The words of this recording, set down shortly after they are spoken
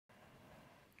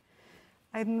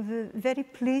I'm very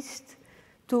pleased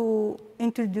to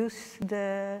introduce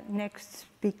the next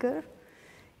speaker.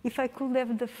 If I could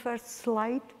have the first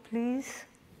slide, please.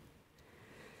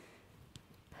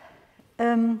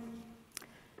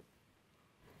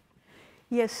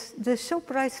 Yes, the Shaw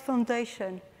Prize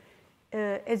Foundation,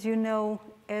 as you know,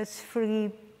 has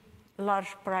 3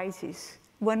 large prizes.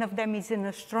 One of them is in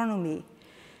astronomy.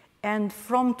 And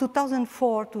from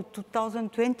 2004 to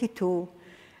 2022,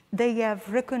 they have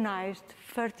recognized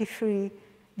 33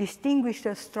 distinguished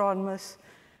astronomers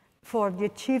for the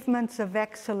achievements of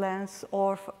excellence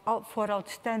or for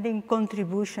outstanding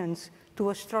contributions to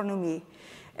astronomy.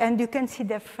 And you can see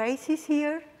their faces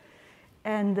here,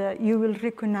 and you will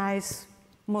recognize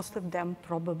most of them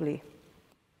probably.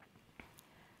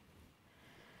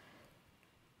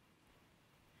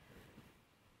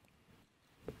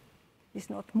 It's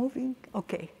not moving?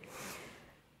 Okay.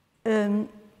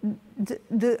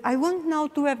 I want now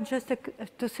to have just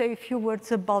to say a few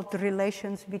words about the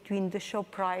relations between the Shaw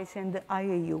Prize and the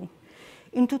IAU.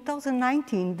 In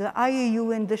 2019, the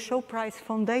IAU and the Shaw Prize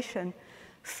Foundation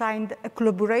signed a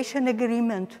collaboration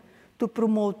agreement to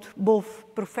promote both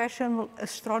professional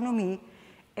astronomy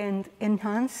and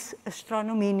enhance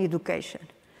astronomy in education.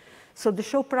 So the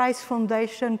Shaw Prize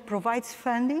Foundation provides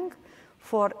funding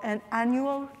for an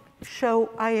annual Shaw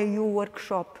IAU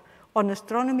workshop on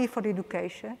astronomy for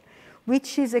education,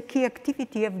 which is a key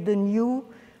activity of the new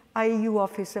IAU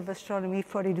Office of Astronomy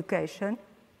for Education.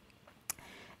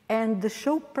 And the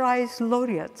Shaw Prize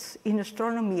laureates in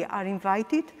astronomy are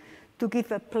invited to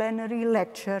give a plenary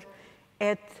lecture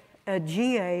at a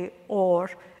GA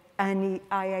or any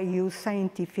IAU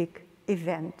scientific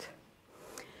event.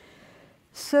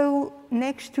 So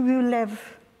next we will have,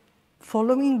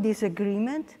 following this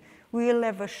agreement, we will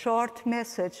have a short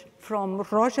message from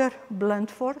Roger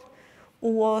Bluntford,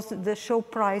 who was the Shaw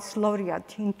Prize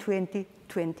laureate in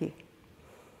 2020.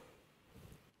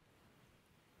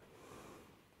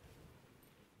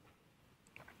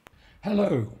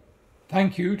 Hello.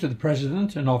 Thank you to the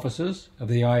President and officers of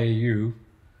the IAU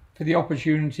for the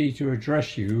opportunity to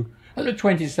address you at the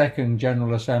 22nd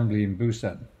General Assembly in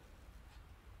Busan.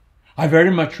 I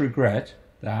very much regret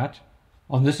that,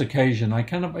 on this occasion, I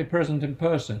cannot be present in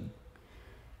person.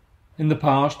 In the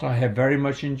past, I have very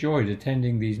much enjoyed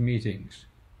attending these meetings.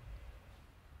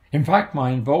 In fact, my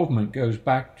involvement goes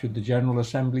back to the General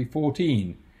Assembly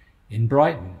 14 in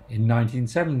Brighton in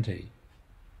 1970.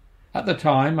 At the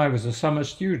time, I was a summer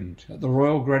student at the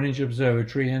Royal Greenwich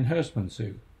Observatory in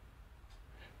Herstmonceux,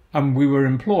 and we were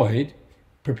employed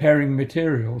preparing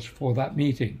materials for that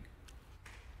meeting.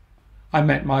 I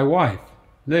met my wife,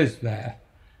 Liz, there,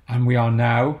 and we are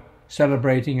now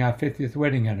celebrating our 50th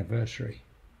wedding anniversary.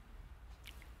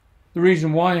 The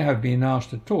reason why I have been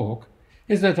asked to talk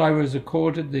is that I was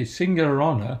accorded the singular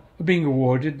honour of being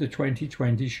awarded the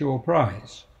 2020 Shaw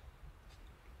Prize.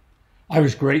 I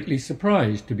was greatly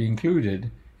surprised to be included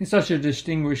in such a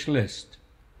distinguished list,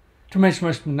 to which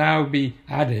must now be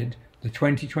added the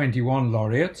 2021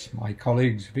 laureates, my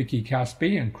colleagues Vicky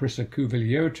Caspi and Chrissa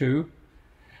Cuviliotu,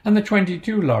 and the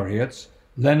 22 laureates,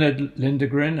 Lennart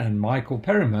Lindegren and Michael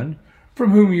Perryman,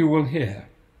 from whom you will hear.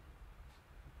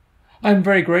 I am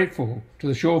very grateful to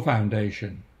the Shaw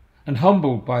Foundation and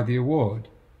humbled by the award,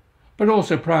 but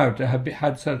also proud to have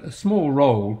had such a small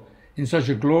role in such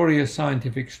a glorious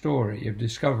scientific story of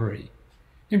discovery,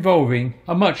 involving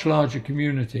a much larger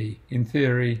community in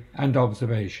theory and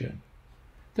observation,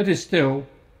 that is still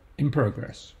in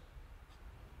progress.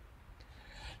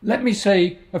 Let me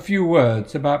say a few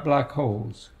words about black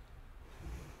holes.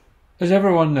 As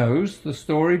everyone knows, the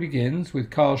story begins with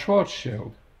Karl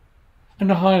Schwarzschild, and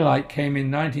the highlight came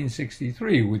in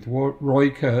 1963 with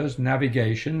Roy Kerr's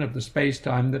navigation of the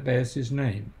space-time that bears his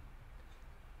name.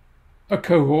 A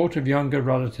cohort of younger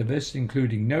relativists,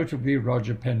 including notably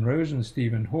Roger Penrose and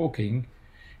Stephen Hawking,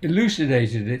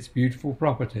 elucidated its beautiful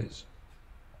properties.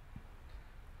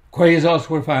 Quasars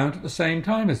were found at the same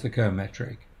time as the Kerr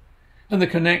metric, and the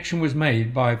connection was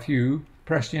made by a few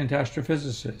prescient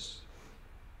astrophysicists.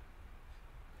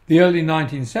 The early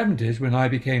 1970s, when I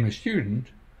became a student,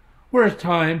 were a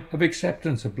time of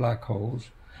acceptance of black holes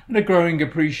and a growing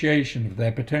appreciation of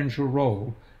their potential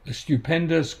role as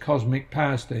stupendous cosmic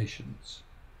power stations.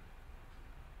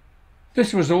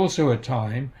 This was also a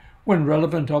time when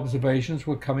relevant observations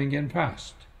were coming in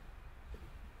fast.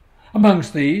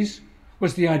 Amongst these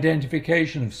was the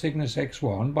identification of Cygnus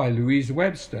X1 by Louise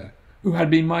Webster, who had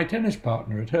been my tennis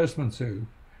partner at Herstmonceux,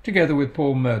 together with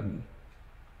Paul Murden.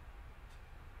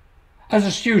 As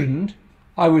a student,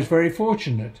 I was very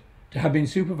fortunate to have been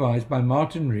supervised by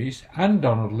Martin Rees and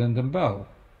Donald Lyndon Bell,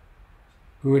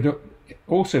 who had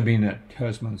also been at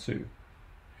Herstmonceux,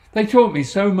 They taught me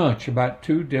so much about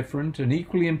two different and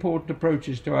equally important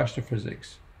approaches to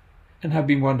astrophysics, and have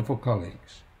been wonderful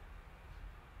colleagues.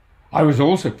 I was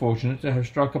also fortunate to have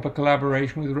struck up a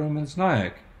collaboration with Roman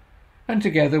Znayak, and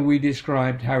together we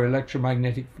described how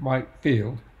electromagnetic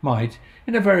field might,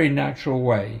 in a very natural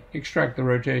way, extract the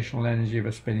rotational energy of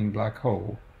a spinning black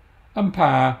hole and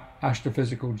power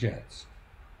astrophysical jets.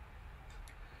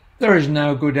 There is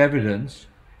now good evidence,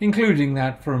 including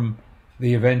that from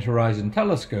the Event Horizon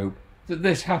Telescope, that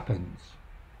this happens,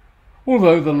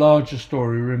 although the larger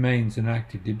story remains an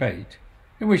active debate,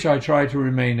 in which I try to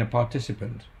remain a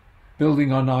participant,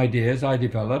 building on ideas I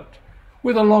developed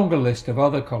with a longer list of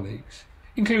other colleagues,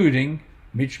 including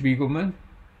Mitch Spiegelman,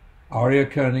 Arya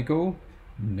Kernigel,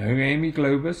 Noemi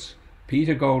Globus,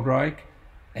 Peter Goldreich,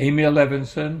 Emil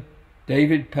Levinson,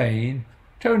 David Payne,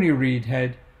 Tony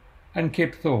Reedhead, and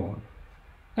Kip Thorne,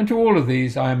 and to all of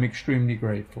these I am extremely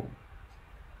grateful.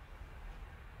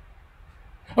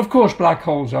 Of course, black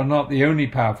holes are not the only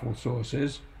powerful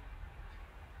sources.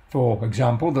 For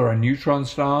example, there are neutron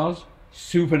stars,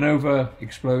 supernova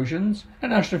explosions,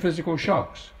 and astrophysical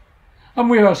shocks, and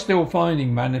we are still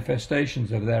finding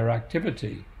manifestations of their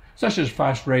activity, such as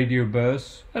fast radio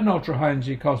bursts and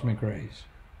ultra-high-energy cosmic rays.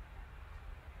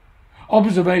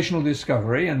 Observational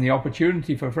discovery and the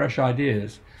opportunity for fresh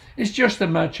ideas is just as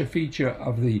much a feature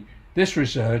of this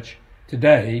research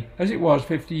today as it was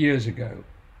 50 years ago.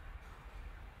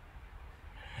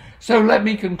 So let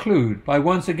me conclude by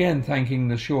once again thanking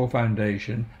the Shaw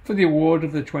Foundation for the award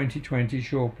of the 2020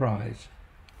 Shaw Prize,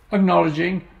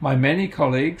 acknowledging my many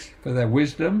colleagues for their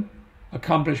wisdom,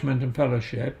 accomplishment and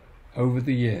fellowship over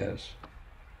the years,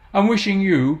 and wishing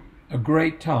you a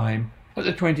great time at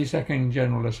the 22nd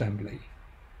General Assembly.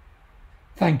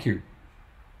 Thank you.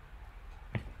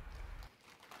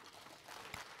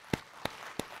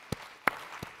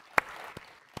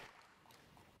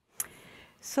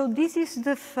 So this is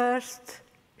the first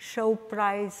Shaw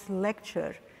Prize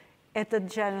lecture at the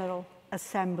General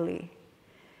Assembly,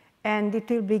 and it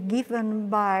will be given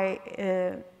by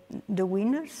the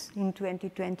winners in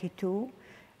 2022,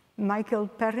 Michael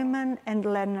Perryman and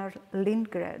Lennart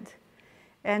Lindegren.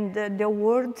 And the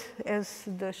award, as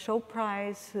the Shaw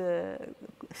Prize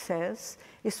says,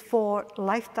 is for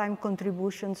lifetime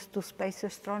contributions to space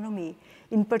astronomy,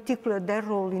 in particular their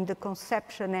role in the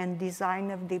conception and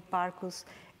design of the Hipparcos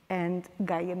and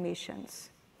Gaia missions.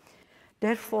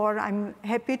 Therefore, I'm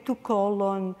happy to call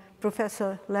on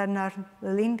Professor Lennart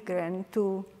Lindegren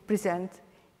to present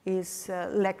his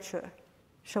lecture,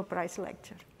 Shaw Prize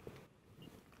lecture.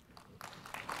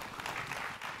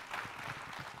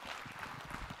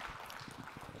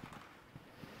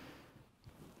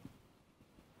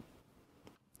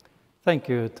 Thank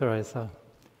you, Teresa.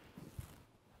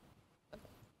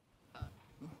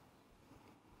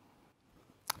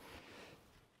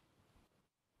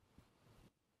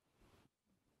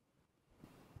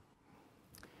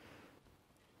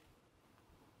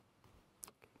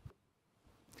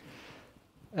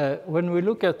 When we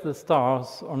look at the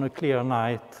stars on a clear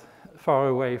night, far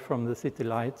away from the city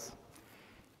lights,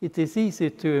 it is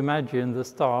easy to imagine the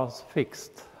stars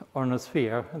fixed on a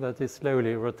sphere that is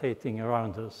slowly rotating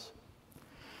around us.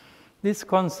 This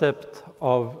concept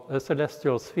of a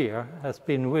celestial sphere has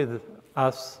been with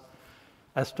us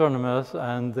astronomers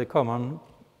and the common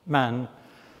man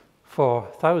for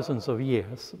thousands of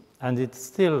years, and it's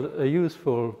still a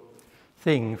useful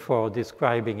thing for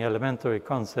describing elementary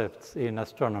concepts in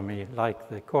astronomy, like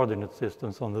the coordinate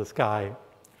systems on the sky.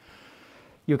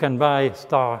 You can buy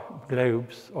star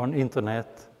globes on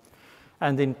internet,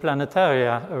 and in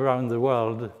planetaria around the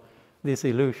world, this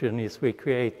illusion is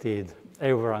recreated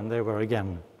over and over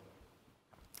again.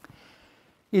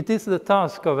 It is the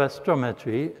task of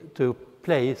astrometry to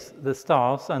place the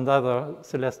stars and other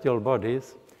celestial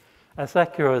bodies as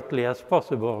accurately as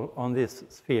possible on this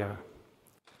sphere.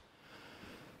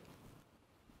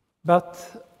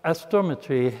 But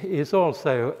astrometry is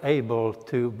also able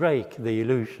to break the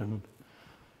illusion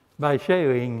by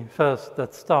showing first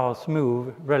that stars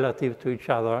move relative to each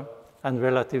other and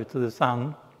relative to the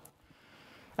sun,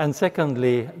 and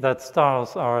secondly, that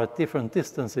stars are at different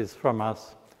distances from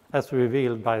us, as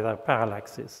revealed by their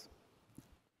parallaxes.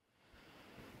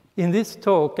 In this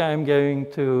talk, I am going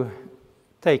to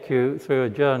take you through a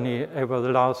journey over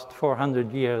the last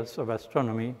 400 years of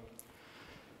astronomy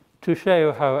to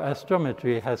show how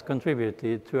astrometry has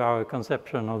contributed to our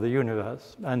conception of the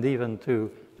universe and even to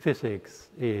physics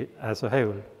as a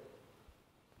whole.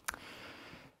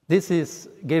 This is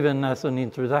given as an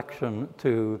introduction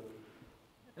to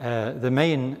the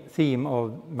main theme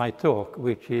of my talk,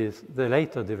 which is the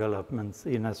later developments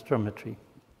in astrometry.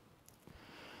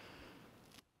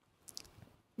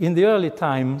 In the early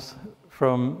times,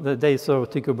 from the days of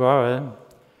Tycho Brahe,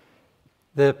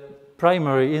 the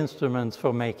primary instruments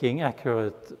for making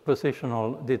accurate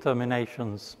positional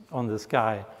determinations on the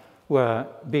sky were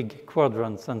big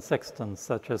quadrants and sextants,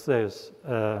 such as those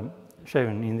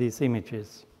shown in these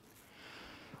images.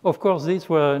 Of course, these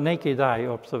were naked eye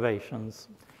observations,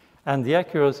 and the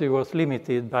accuracy was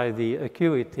limited by the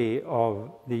acuity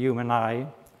of the human eye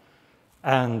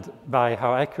and by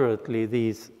how accurately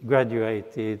these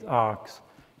graduated arcs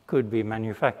could be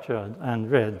manufactured and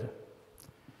read.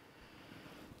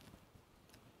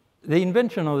 The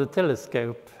invention of the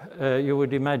telescope, you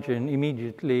would imagine,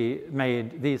 immediately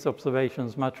made these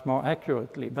observations much more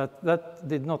accurately, but that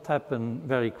did not happen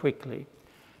very quickly,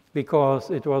 because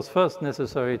it was first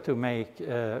necessary to make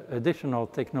additional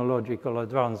technological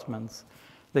advancements.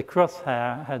 The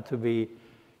crosshair had to be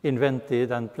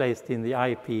invented and placed in the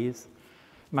eyepiece,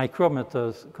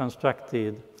 micrometers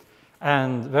constructed,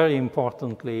 and very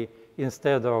importantly,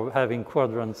 instead of having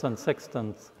quadrants and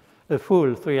sextants, a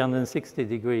full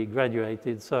 360-degree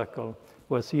graduated circle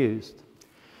was used.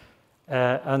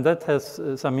 And that has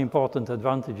some important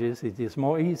advantages. It is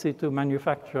more easy to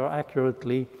manufacture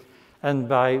accurately, and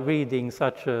by reading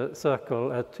such a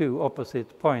circle at two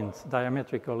opposite points,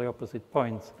 diametrically opposite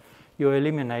points, you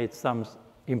eliminate some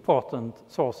important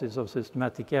sources of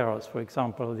systematic errors, for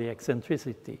example, the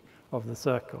eccentricity of the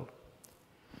circle.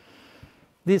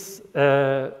 This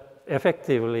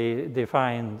effectively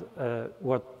defined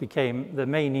what became the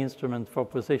main instrument for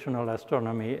positional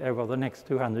astronomy over the next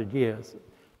 200 years,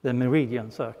 the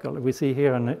meridian circle. We see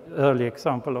here an early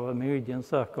example of a meridian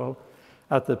circle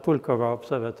at the Pulkovo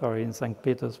Observatory in St.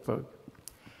 Petersburg.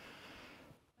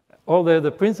 Although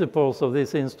the principles of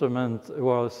this instrument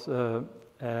was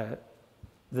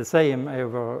the same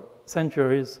over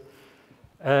centuries,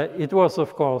 it was,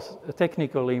 of course,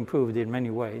 technically improved in many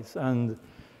ways, and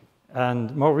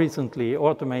more recently,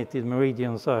 automated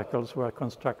meridian circles were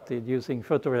constructed using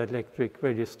photoelectric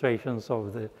registrations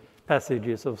of the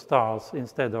passages of stars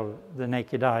instead of the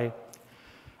naked eye,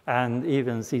 and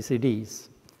even CCDs.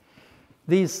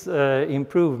 These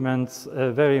improvements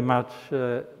very much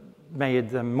made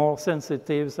them more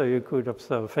sensitive, so you could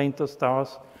observe fainter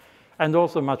stars, and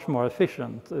also much more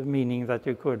efficient, meaning that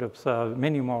you could observe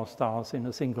many more stars in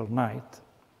a single night.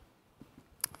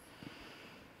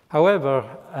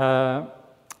 However,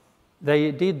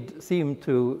 they did seem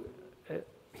to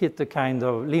hit a kind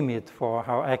of limit for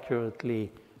how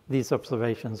accurately these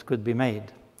observations could be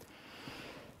made.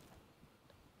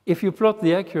 If you plot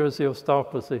the accuracy of star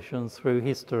positions through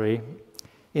history,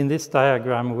 in this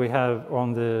diagram we have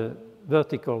on the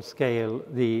vertical scale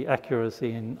the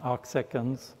accuracy in arc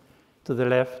seconds to the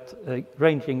left,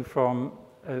 ranging from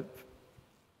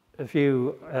a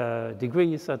few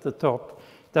degrees at the top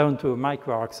down to a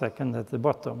micro arc second at the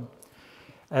bottom.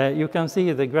 You can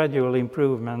see the gradual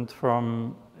improvement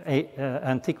from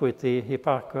antiquity.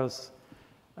 Hipparchus,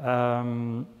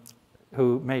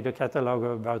 who made a catalogue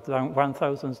of about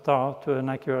 1,000 stars to an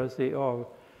accuracy of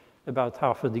about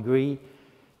half a degree.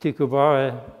 Tycho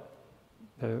Brahe,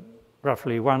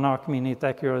 roughly 1 arc-minute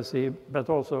accuracy, but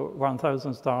also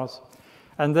 1,000 stars.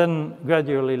 And then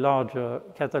gradually larger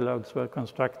catalogues were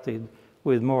constructed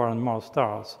with more and more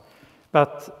stars.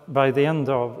 But by the end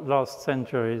of last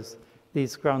centuries,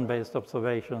 these ground-based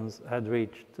observations had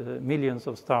reached millions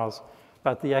of stars,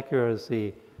 but the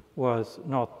accuracy was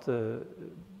not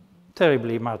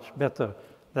terribly much better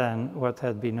than what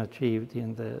had been achieved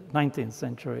in the 19th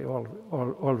century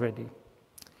already.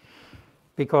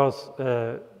 Because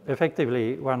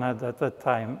effectively, one had at that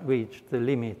time reached the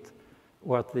limit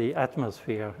what the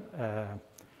atmosphere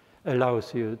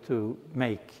allows you to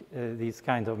make these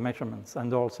kind of measurements,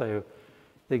 and also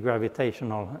the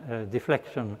gravitational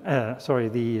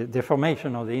the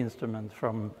deformation of the instrument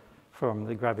from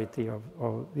the gravity of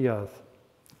the Earth.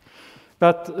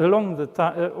 But along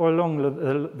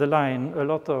the line, a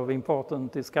lot of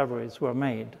important discoveries were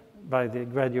made by the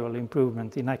gradual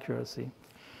improvement in accuracy.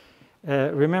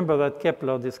 Remember that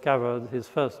Kepler discovered his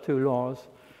first two laws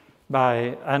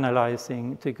by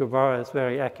analyzing Tycho Brahe's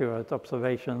very accurate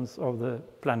observations of the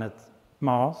planet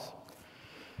Mars.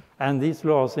 And these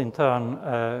laws, in turn,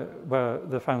 were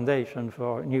the foundation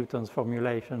for Newton's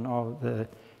formulation of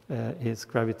his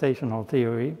gravitational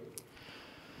theory.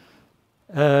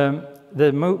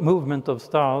 The movement of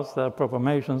stars, their proper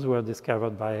motions, were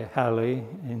discovered by Halley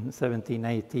in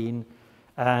 1718,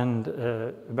 and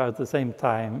about the same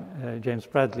time, James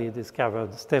Bradley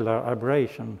discovered stellar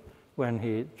aberration when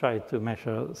he tried to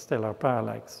measure stellar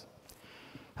parallax.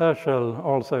 Herschel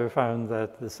also found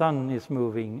that the sun is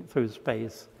moving through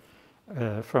space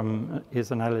from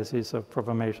his analysis of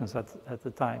formations at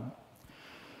the time.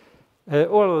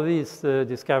 All of these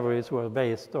discoveries were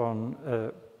based on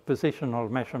positional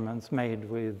measurements made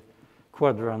with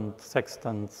quadrant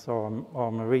sextants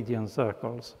or meridian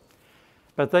circles.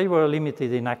 But they were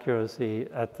limited in accuracy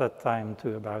at that time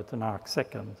to about an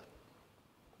arc-second.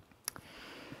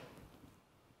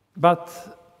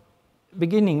 But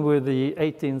beginning with the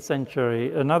 18th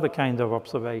century, another kind of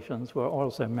observations were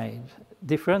also made,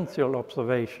 differential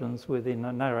observations within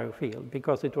a narrow field,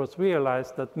 because it was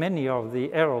realized that many of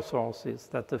the error sources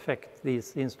that affect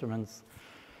these instruments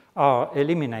are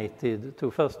eliminated,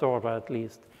 to first order at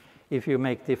least, if you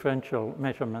make differential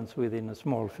measurements within a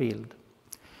small field.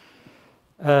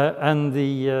 And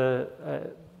the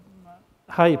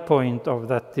high point of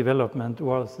that development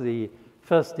was the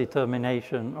first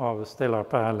determination of stellar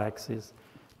parallaxes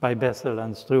by Bessel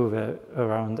and Struve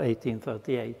around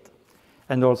 1838,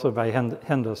 and also by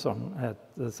Henderson at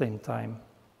the same time.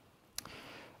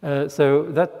 So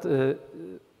that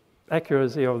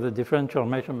accuracy of the differential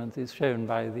measurement is shown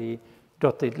by the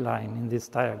dotted line in this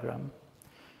diagram.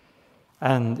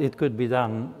 And it could be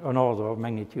done an order of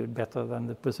magnitude better than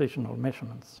the positional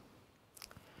measurements.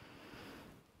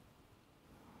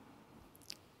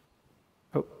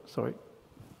 Oh, sorry.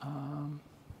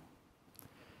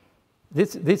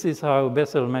 This is how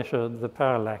Bessel measured the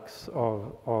parallax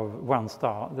of one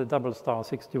star, the double star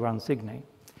 61 Cygni.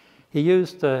 He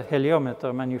used a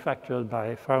heliometer manufactured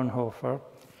by Fraunhofer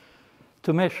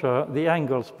to measure the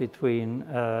angles between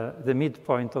the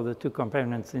midpoint of the two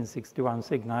components in 61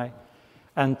 Cygni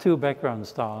and two background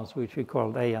stars, which we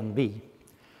called A and B.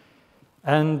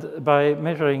 And by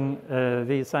measuring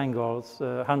these angles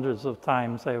hundreds of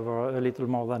times over a little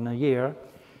more than a year,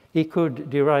 he could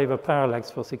derive a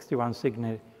parallax for 61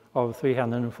 Cygni of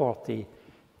 340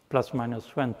 plus minus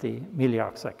 20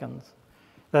 milliarcseconds.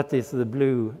 That is the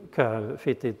blue curve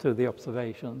fitted to the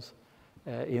observations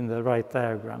in the right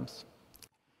diagrams.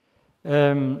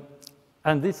 And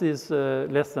this is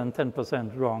less than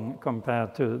 10% wrong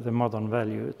compared to the modern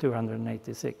value,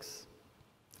 286.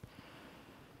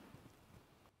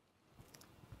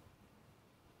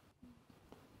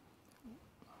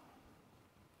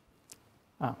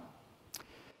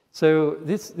 So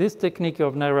this technique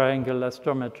of narrow-angle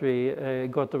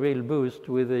astrometry got a real boost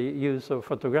with the use of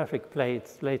photographic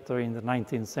plates later in the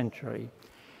 19th century.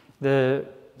 The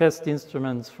best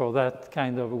instruments for that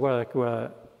kind of work were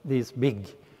these big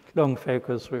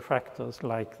long-focus refractors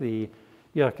like the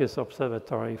Yerkes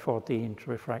Observatory 40-inch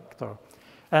refractor,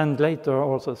 and later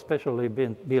also specially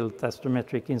built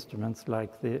astrometric instruments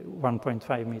like the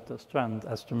 1.5-meter strand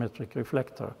astrometric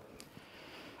reflector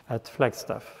at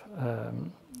Flagstaff,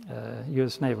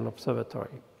 US Naval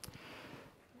Observatory.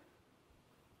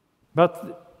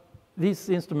 But these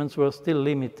instruments were still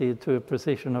limited to a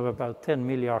precision of about 10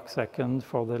 milliarcsecond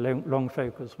for the long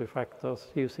focus refractors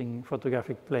using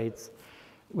photographic plates,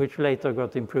 which later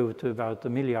got improved to about a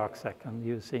milliarcsecond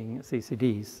using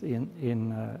CCDs in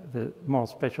the more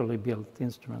specially built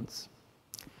instruments.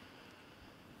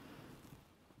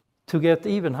 To get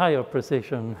even higher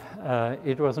precision,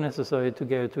 it was necessary to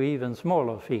go to even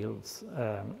smaller fields,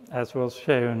 as was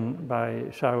shown by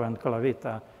Shao and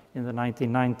Colavita in the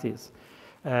 1990s,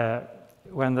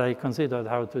 when they considered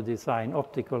how to design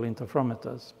optical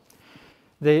interferometers.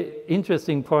 The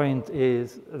interesting point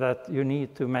is that you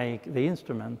need to make the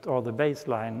instrument or the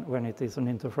baseline, when it is an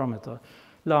interferometer,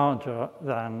 larger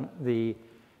than the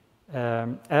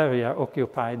area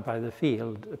occupied by the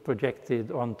field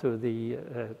projected onto the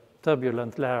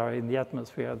turbulent layer in the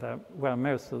atmosphere where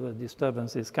most of the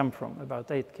disturbances come from, about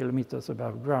 8 kilometers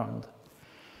above ground.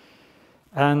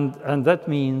 And that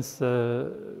means,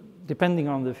 depending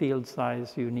on the field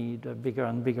size, you need a bigger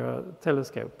and bigger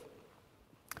telescope.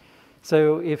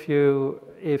 So if you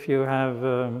have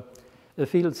a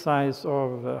field size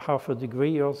of half a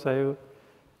degree or so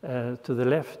to the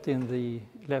left in the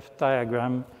left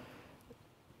diagram,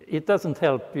 it doesn't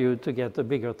help you to get a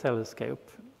bigger telescope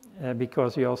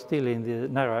because you're still in the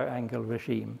narrow angle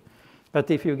regime.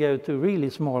 But if you go to really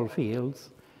small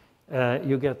fields,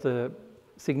 you get a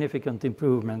significant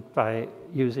improvement by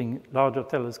using larger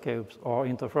telescopes or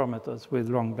interferometers with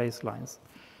long baselines.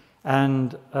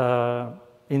 And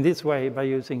in this way, by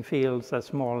using fields as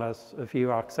small as a few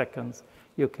arcseconds,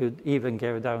 you could even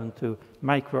go down to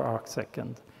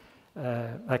micro-arcsecond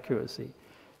accuracy.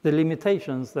 The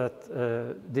limitations that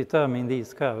determine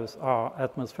these curves are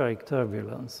atmospheric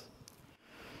turbulence.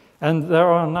 And there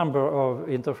are a number of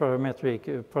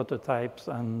interferometric prototypes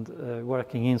and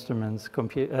working instruments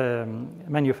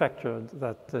manufactured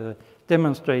that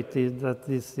demonstrated that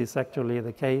this is actually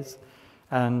the case.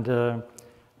 And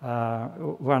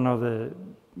One of the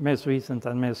most recent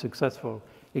and most successful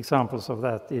examples of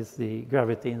that is the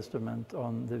gravity instrument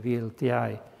on the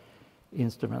VLTI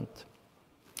instrument.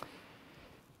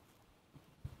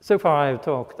 So far I have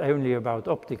talked only about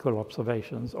optical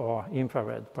observations, or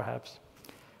infrared perhaps.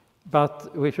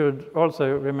 But we should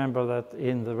also remember that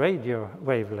in the radio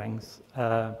wavelengths,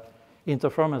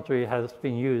 interferometry has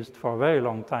been used for a very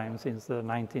long time, since the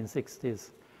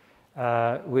 1960s,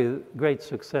 with great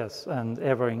success and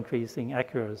ever-increasing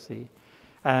accuracy.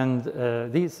 And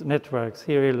these networks,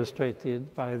 here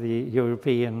illustrated by the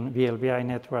European VLBI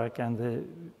network and the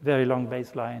very long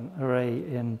baseline array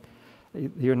in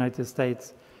the United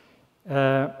States,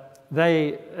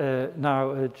 they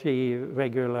now achieve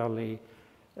regularly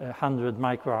 100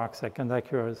 microarc second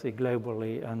accuracy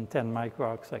globally and 10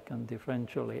 microarc second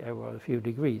differentially over a few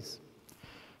degrees.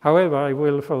 However, I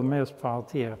will, for the most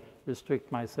part here,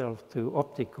 restrict myself to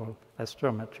optical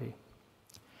astrometry.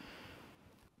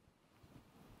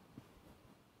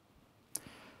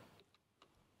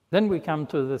 Then we come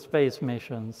to the space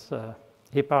missions,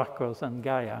 Hipparcos and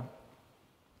Gaia.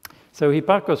 So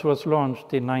Hipparcos was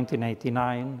launched in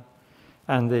 1989,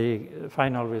 and the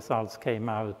final results came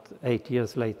out 8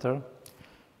 years later.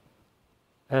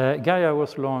 Gaia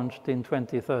was launched in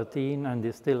 2013 and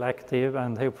is still active,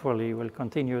 and hopefully will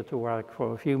continue to work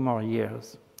for a few more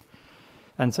years.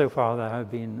 And so far there have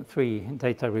been 3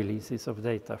 data releases of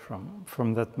data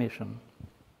from that mission.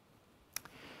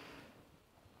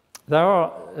 There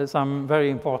are some very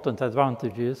important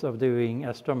advantages of doing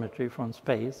astrometry from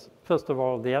space. First of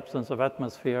all, the absence of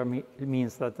atmosphere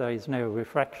means that there is no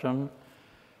refraction,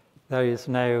 there is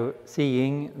no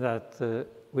seeing,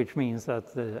 which means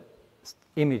that the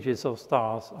images of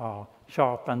stars are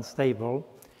sharp and stable.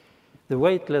 The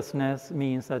weightlessness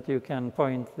means that you can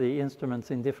point the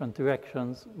instruments in different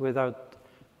directions without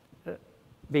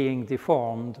being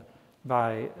deformed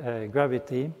by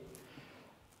gravity.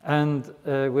 And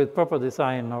with proper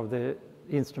design of the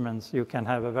instruments, you can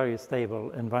have a very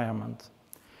stable environment.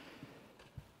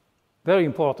 Very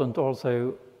important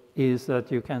also is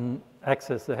that you can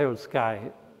access the whole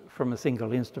sky from a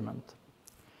single instrument.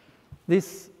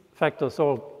 These factors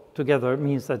all together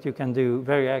means that you can do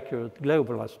very accurate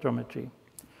global astrometry.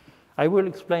 I will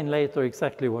explain later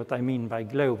exactly what I mean by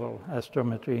global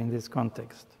astrometry in this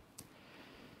context.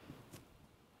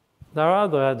 There are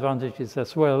other advantages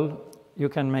as well. You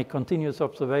can make continuous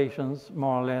observations,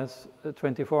 more or less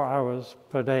 24 hours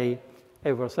per day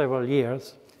over several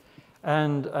years.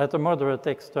 And at a moderate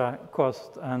extra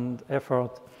cost and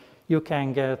effort, you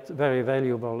can get very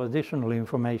valuable additional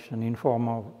information in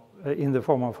the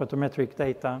form of photometric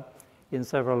data in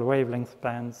several wavelength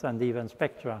bands and even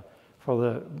spectra for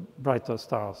the brighter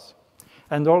stars.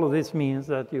 And all of this means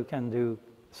that you can do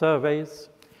surveys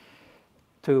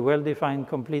to well-defined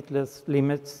completeness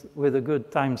limits with a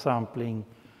good time sampling,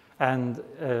 and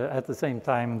at the same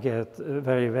time get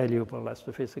very valuable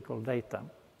astrophysical data.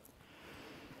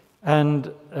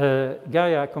 And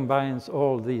Gaia combines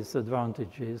all these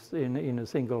advantages in a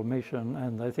single mission,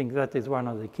 and I think that is one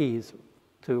of the keys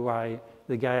to why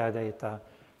the Gaia data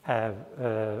have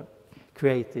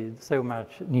created so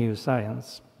much new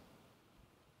science.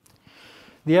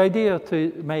 The idea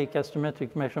to make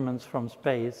astrometric measurements from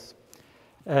space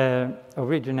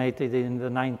originated in the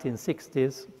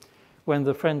 1960s, when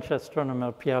the French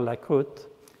astronomer Pierre Lacroute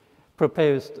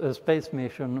proposed a space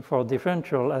mission for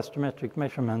differential astrometric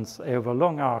measurements over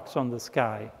long arcs on the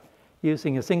sky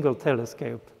using a single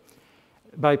telescope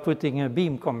by putting a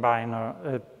beam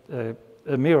combiner,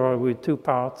 a mirror with 2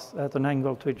 parts at an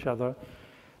angle to each other,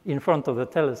 in front of the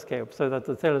telescope, so that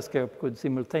the telescope could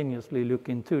simultaneously look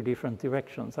in 2 different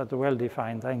directions at a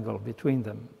well-defined angle between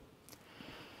them.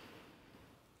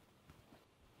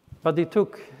 But it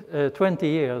took 20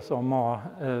 years or more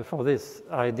for this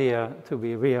idea to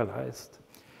be realized.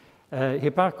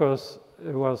 Hipparcos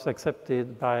was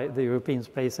accepted by the European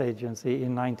Space Agency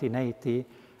in 1980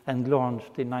 and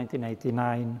launched in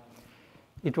 1989.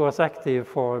 It was active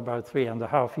for about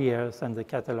 3.5 years, and the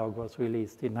catalog was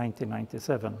released in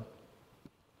 1997.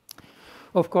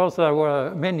 Of course, there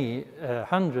were many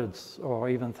hundreds or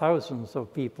even thousands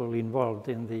of people involved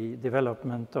in the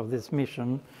development of this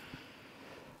mission.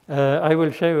 I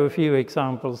will show a few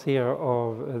examples here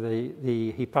of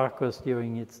the Hipparcos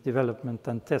during its development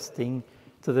and testing.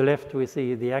 To the left, we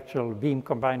see the actual beam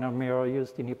combiner mirror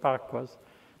used in Hipparcos.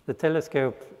 The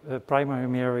telescope primary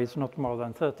mirror is not more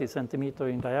than 30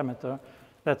 centimeters in diameter.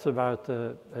 That's about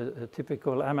a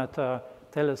typical amateur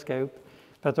telescope.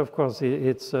 But of course,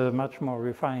 it's a much more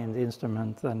refined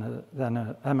instrument than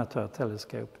an amateur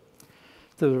telescope.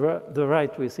 To the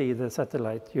right, we see the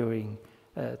satellite during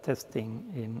testing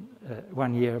in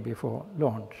 1 year before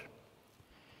launch.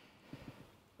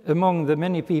 Among the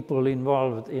many people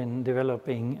involved in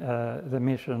developing the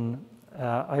mission,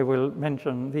 I will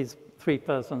mention these 3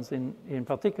 persons in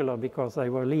particular because they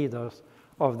were leaders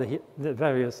of the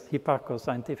various Hipparcos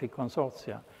scientific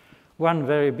consortia. One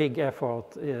very big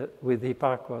effort with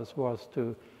Hipparcos was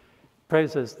to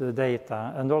process the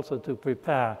data and also to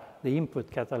prepare the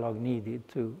input catalog needed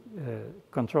to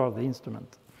control the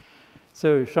instrument.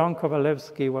 So Jean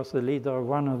Kowalewski was the leader of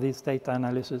one of these data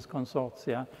analysis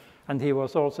consortia, and he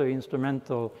was also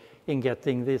instrumental in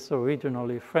getting this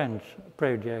originally French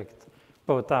project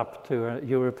brought up to a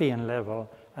European level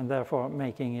and therefore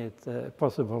making it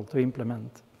possible to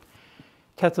implement.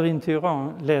 Catherine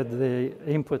Turon led the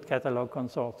input catalog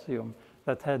consortium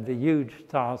that had the huge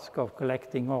task of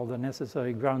collecting all the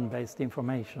necessary ground-based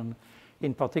information,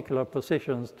 in particular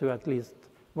positions to at least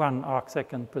 1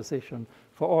 arcsecond precision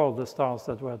for all the stars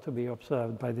that were to be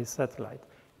observed by this satellite.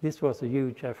 This was a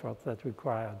huge effort that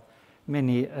required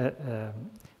many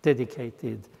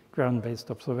dedicated ground-based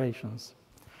observations.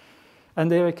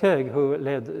 And Erik Hög, who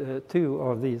led 2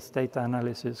 of these data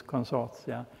analysis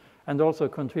consortia, and also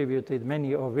contributed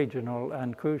many original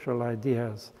and crucial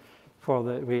ideas for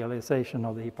the realization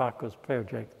of the Hipparcos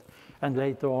project, and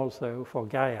later also for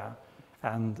Gaia.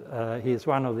 And he is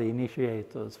one of the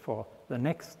initiators for the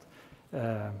next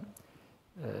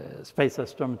space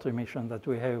astrometry mission that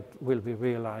we hope will be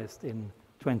realized in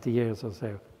 20 years or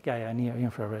so, Gaia Near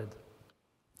Infrared.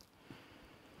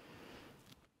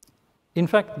 In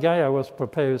fact, Gaia was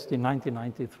proposed in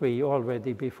 1993,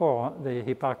 already before the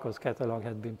Hipparcos catalog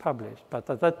had been published. But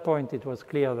at that point, it was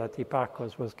clear that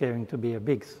Hipparcos was going to be a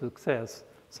big success.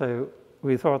 So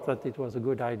we thought that it was a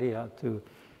good idea to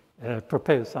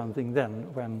propose something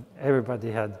then, when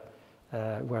everybody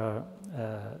were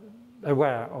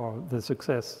aware of the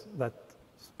success that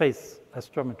space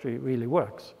astrometry really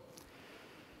works.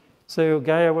 So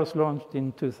Gaia was launched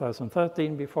in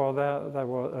 2013. Before that, there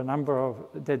were a number of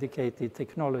dedicated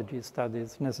technology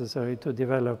studies necessary to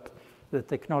develop the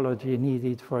technology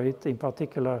needed for it, in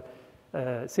particular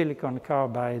silicon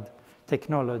carbide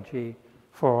technology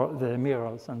for the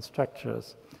mirrors and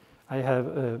structures. I have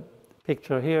a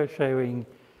picture here showing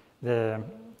the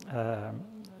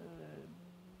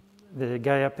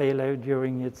Gaia payload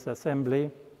during its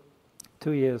assembly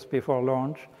 2 years before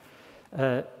launch.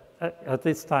 At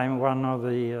this time, one of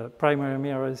the primary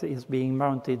mirrors is being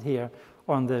mounted here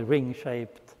on the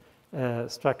ring-shaped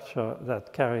structure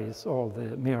that carries all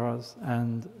the mirrors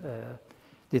and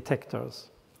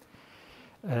detectors.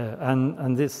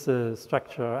 And this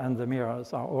structure and the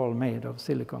mirrors are all made of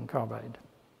silicon carbide.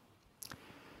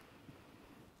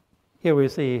 Here we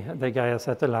see the Gaia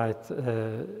satellite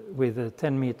with a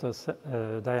 10 meters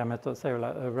diameter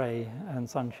solar array and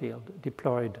sun shield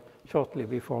deployed shortly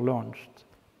before launch.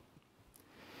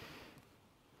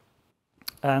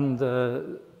 And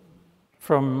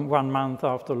from 1 month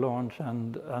after launch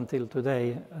and until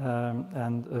today,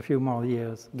 and a few more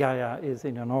years, Gaia is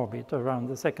in an orbit around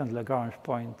the second Lagrange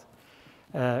point,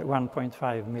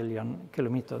 1.5 million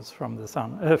kilometers from the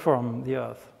sun, from the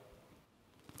Earth.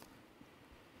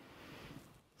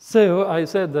 So I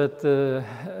said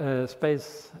that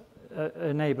space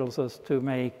enables us to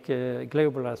make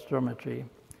global astrometry.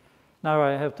 Now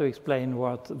I have to explain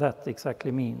what that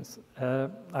exactly means. I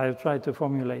have tried to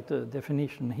formulate a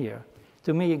definition here.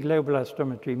 To me, global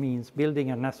astrometry means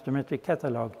building an astrometric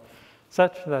catalog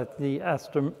such that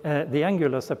the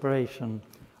angular separation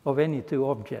of any 2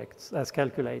 objects, as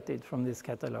calculated from this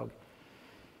catalog,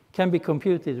 can be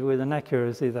computed with an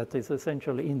accuracy that is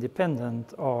essentially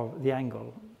independent of the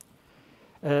angle.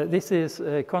 This is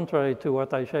contrary to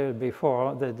what I showed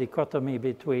before, the dichotomy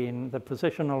between the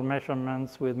positional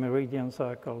measurements with meridian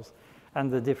circles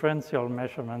and the differential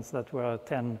measurements that were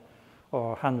 10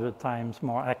 or 100 times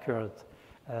more accurate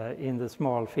in the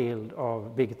small field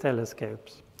of big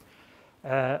telescopes.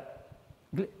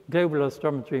 Global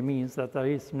astrometry means that there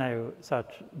is no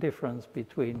such difference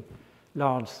between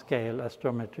large-scale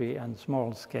astrometry and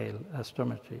small-scale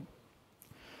astrometry.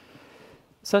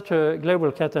 Such a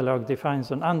global catalog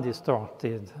defines an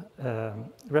undistorted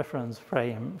reference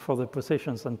frame for the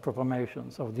positions and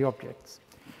proformations of the objects.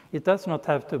 It does not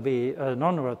have to be a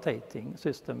non-rotating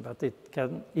system, but it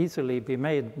can easily be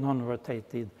made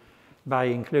non-rotated by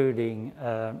including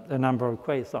a number of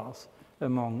quasars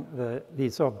among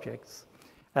these objects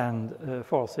and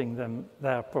forcing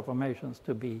their proformations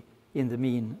to be in the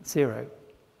mean 0.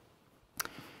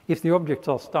 If the objects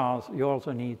are stars, you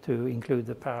also need to include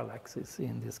the parallaxes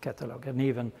in this catalog and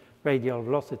even radial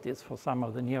velocities for some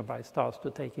of the nearby stars to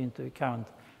take into account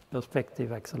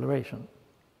perspective acceleration.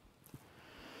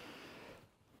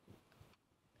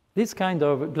 This kind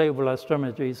of global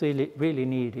astrometry is really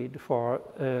needed for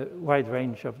a wide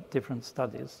range of different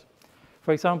studies.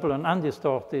 For example, an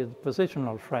undistorted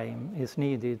positional frame is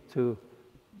needed to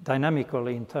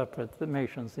dynamically interpret the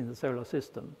motions in the solar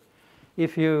system.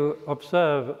 If you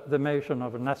observe the motion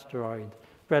of an asteroid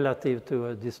relative to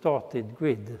a distorted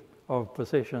grid of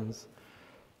positions,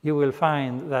 you will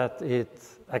find that it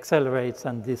accelerates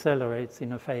and decelerates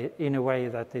in a way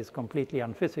that is completely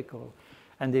unphysical.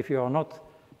 And if you are not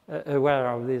aware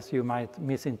of this, you might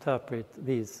misinterpret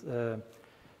these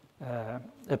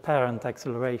apparent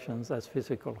accelerations as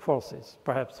physical forces,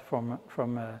 perhaps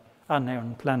from an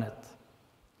unknown planet.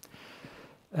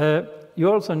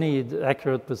 You also need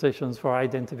accurate positions for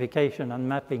identification and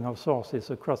mapping of sources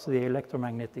across the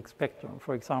electromagnetic spectrum,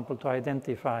 for example, to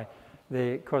identify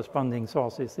the corresponding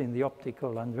sources in the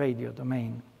optical and radio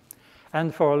domain,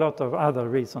 and for a lot of other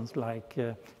reasons like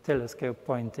telescope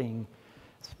pointing,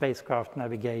 spacecraft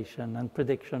navigation, and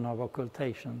prediction of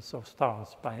occultations of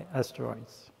stars by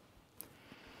asteroids.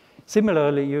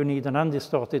 Similarly, you need an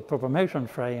undistorted proper motion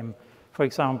frame, for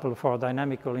example, for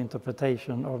dynamical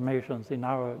interpretation of motions in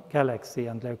our galaxy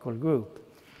and local group,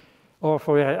 or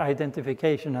for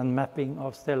identification and mapping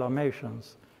of stellar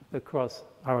motions across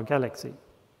our galaxy.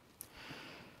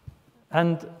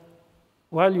 And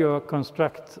while you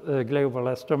construct a global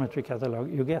astrometry catalog,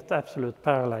 you get absolute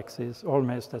parallaxes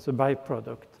almost as a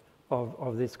byproduct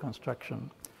of this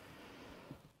construction.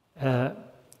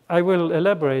 I will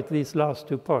elaborate these last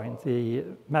 2 points, the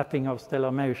mapping of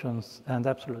stellar motions and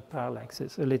absolute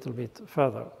parallaxes, a little bit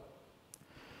further.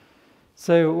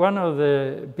 So one of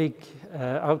the big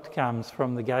outcomes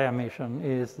from the Gaia mission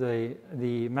is the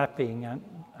mapping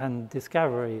and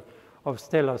discovery of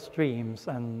stellar streams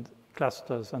and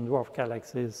clusters and dwarf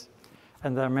galaxies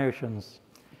and their motions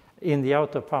in the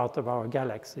outer part of our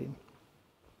galaxy.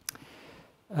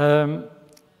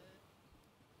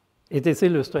 It is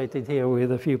illustrated here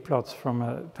with a few plots from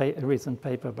a recent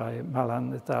paper by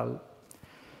Malan et al.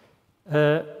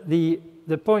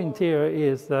 The point here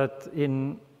is that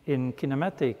in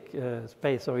kinematic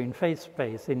space or in phase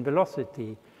space, in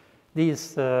velocity,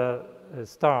 these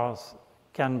stars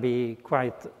can be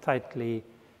quite tightly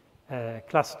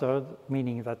clustered,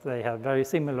 meaning that they have very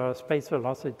similar space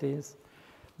velocities,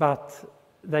 but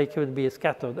they could be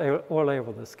scattered all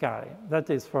over the sky. That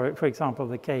is, for example,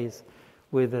 the case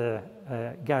with the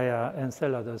Gaia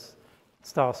Enceladus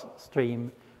star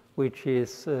stream, which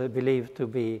is believed to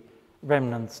be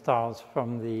remnant stars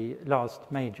from the last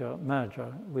major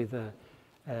merger with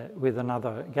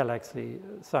another galaxy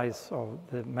size of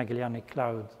the Magellanic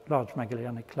Cloud, Large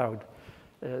Magellanic Cloud,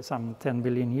 some 10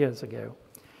 billion years ago.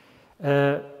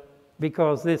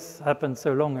 Because this happened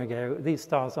so long ago, these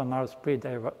stars are now spread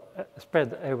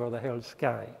over the whole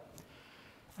sky.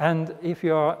 And if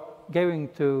you are going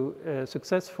to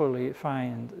successfully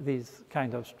find these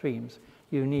kind of streams,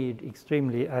 you need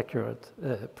extremely accurate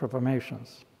proper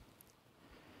motions.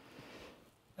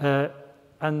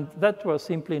 And that was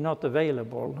simply not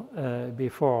available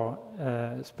before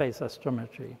space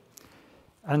astrometry.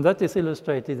 And that is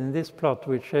illustrated in this plot,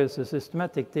 which shows the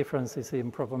systematic differences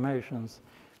in proper motions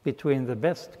between the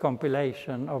best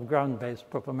compilation of ground-based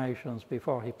proper motions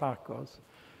before Hipparcos,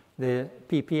 the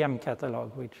PPM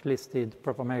catalog, which listed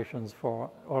proper motions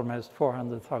for almost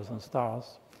 400,000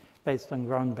 stars based on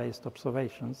ground-based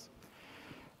observations.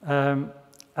 And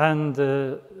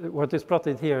what is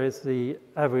plotted here is the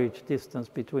average distance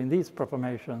between these proper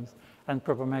motions and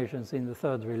proper motions in the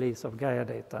third release of Gaia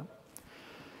data.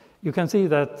 You can see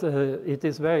that it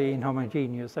is very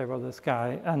inhomogeneous over the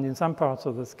sky, and in some parts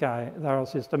of the sky there are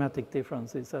systematic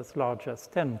differences as large as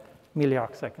 10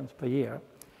 milliarc seconds per year.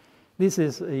 This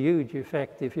is a huge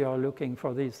effect if you are looking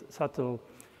for these subtle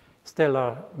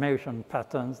stellar motion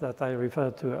patterns that I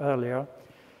referred to earlier.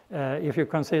 If you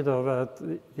consider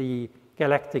that the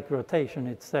galactic rotation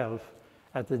itself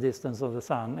at the distance of the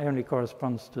Sun only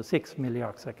corresponds to 6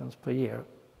 milliarc seconds per year.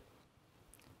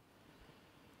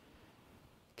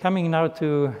 Coming now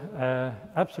to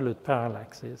absolute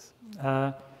parallaxes.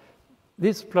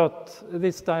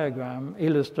 This diagram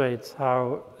illustrates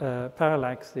how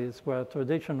parallaxes were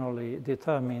traditionally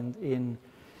determined in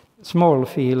small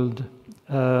field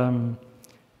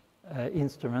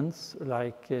instruments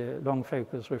like long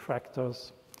focus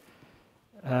refractors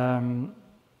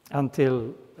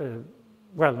until,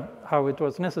 well, how it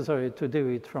was necessary to do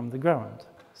it from the ground,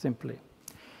 simply.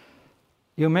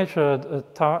 You measured a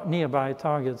nearby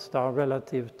target star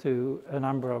relative to a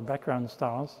number of background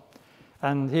stars.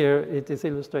 And here it is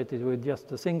illustrated with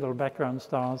just a single background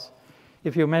stars.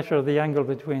 If you measure the angle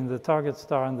between the target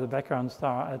star and the background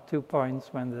star at 2 points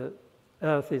when the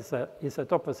Earth is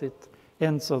at opposite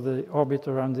ends of the orbit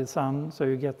around the Sun, so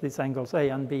you get these angles A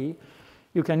and B.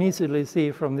 You can easily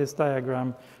see from this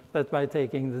diagram that by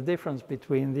taking the difference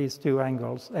between these two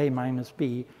angles, A minus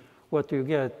B, what you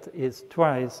get is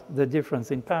twice the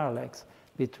difference in parallax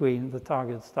between the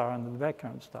target star and the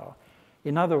background star.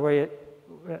 In other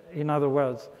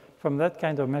words, from that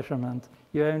kind of measurement,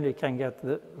 you only can get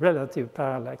the relative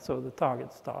parallax of the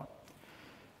target star.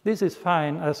 This is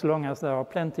fine as long as there are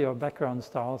plenty of background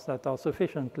stars that are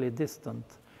sufficiently distant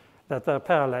that their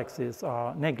parallaxes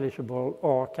are negligible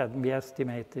or can be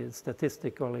estimated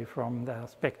statistically from their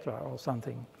spectra or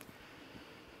something.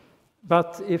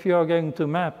 But if you are going to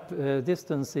map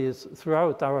distances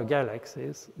throughout our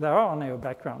galaxies, there are no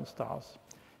background stars.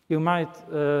 You might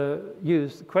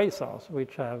use quasars,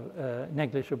 which have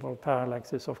negligible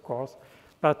parallaxes, of course,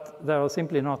 but there are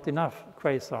simply not enough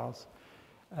quasars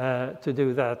to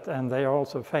do that, and they are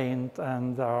also faint,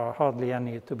 and there are hardly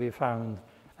any to be found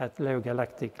at low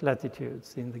galactic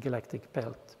latitudes in the galactic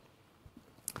belt.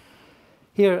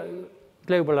 Here,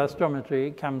 global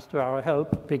astrometry comes to our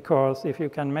help, because if you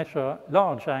can measure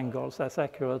large angles as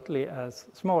accurately as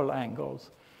small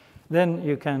angles, then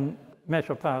you can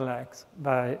measure parallax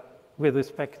with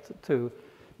respect to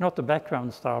not a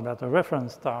background star, but a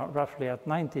reference star, roughly at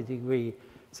 90-degree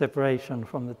separation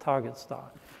from the target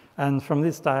star. And from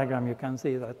this diagram, you can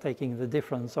see that taking the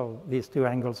difference of these two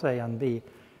angles A and B,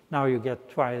 now you get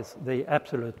twice the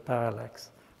absolute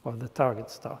parallax of the target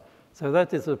star. So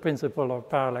that is the principle of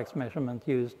parallax measurement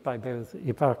used by both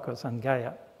Hipparcos and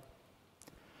Gaia.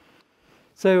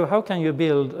 So how can you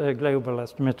build a global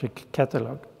astrometric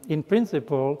catalog? In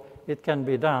principle, it can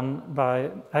be done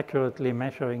by accurately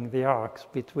measuring the arcs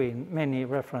between many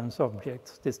reference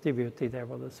objects distributed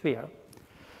over the sphere,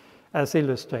 as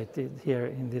illustrated here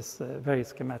in this very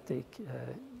schematic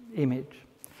image.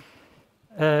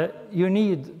 You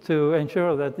need to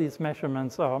ensure that these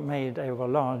measurements are made over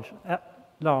large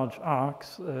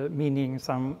arcs, meaning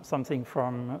something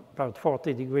from about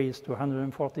 40 degrees to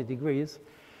 140 degrees,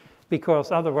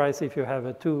 because otherwise, if you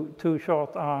have two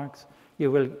short arcs, you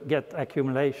will get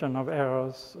accumulation of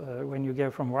errors when you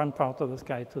go from one part of the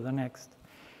sky to the next.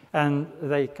 And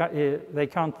they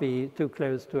can't be too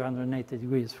close to 180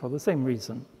 degrees for the same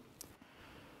reason.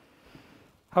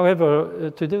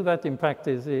 However, to do that in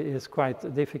practice is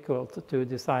quite difficult to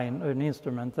design an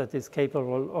instrument that is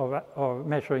capable of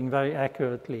measuring very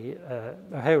accurately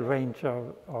a whole range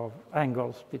of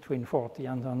angles between 40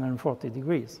 and 140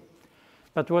 degrees.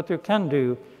 But what you can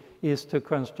do is to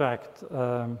construct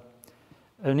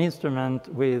an instrument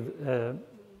with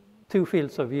two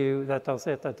fields of view that are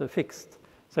set at a fixed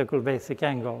so-called basic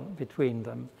angle between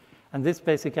them. And this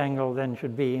basic angle then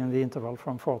should be in the interval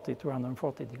from 40 to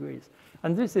 140 degrees.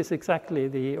 And this is exactly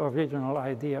the original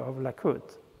idea of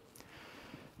Lacroute.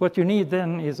 What you need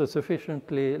then is a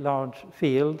sufficiently large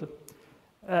field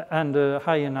and a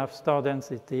high enough star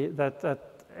density that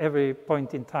at every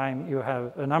point in time you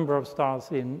have a number of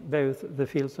stars in both the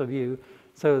fields of view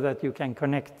so that you can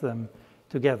connect them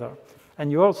together. And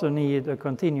you also need a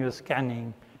continuous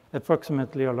scanning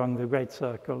approximately along the great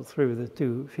circle through the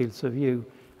two fields of view.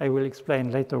 I will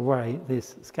explain later why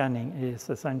this scanning is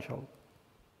essential.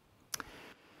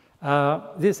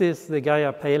 This is the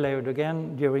Gaia payload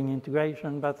again during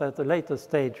integration, but at a later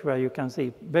stage where you can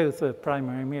see both the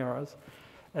primary mirrors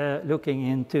looking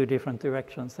in two different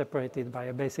directions separated by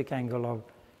a basic angle of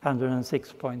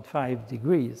 106.5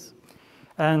 degrees.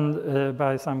 And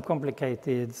by some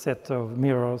complicated set of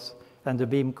mirrors and a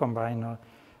beam combiner,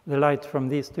 the light from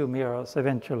these two mirrors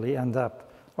eventually end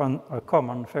up on a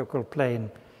common focal plane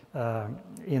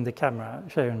in the camera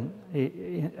shown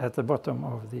at the bottom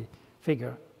of the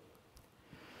figure.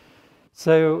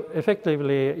 So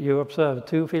effectively, you observe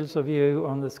two fields of view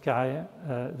on the sky.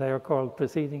 They are called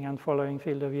preceding and following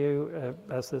field of view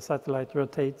as the satellite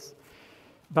rotates.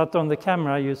 But on the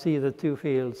camera, you see the two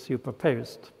fields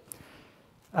superposed.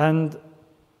 And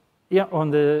yeah,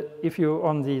 if you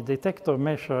on the detector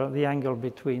measure the angle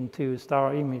between two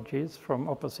star images from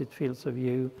opposite fields of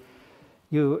view,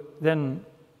 you then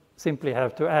simply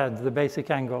have to add the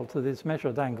basic angle to this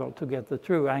measured angle to get the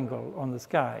true angle on the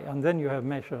sky. And then you have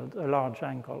measured a large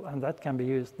angle, and that can be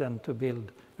used then to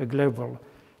build a global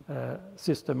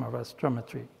system of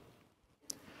astrometry.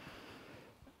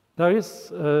 There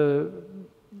is,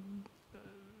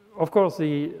 of course,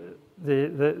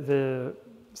 the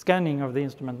scanning of the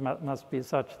instrument must be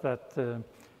such that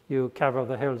you cover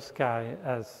the whole sky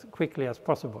as quickly as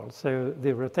possible. So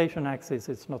the rotation axis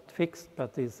is not fixed,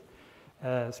 but is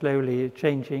slowly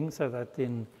changing, so that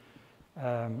in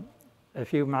a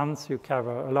few months you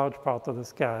cover a large part of the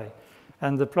sky.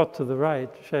 And the plot to the right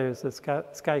shows the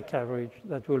sky coverage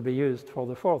that will be used for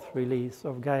the 4th release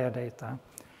of Gaia data.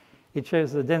 It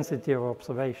shows the density of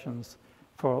observations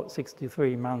for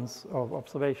 63 months of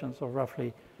observations, or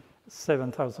roughly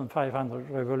 7,500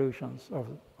 revolutions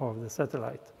of the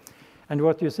satellite. And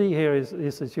what you see here is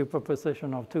a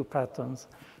superposition of two patterns,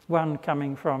 one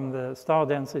coming from the star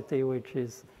density, which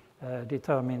is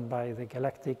determined by the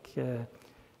galactic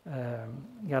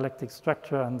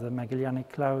structure and the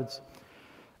Magellanic clouds,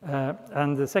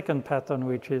 and the second pattern,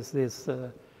 which is this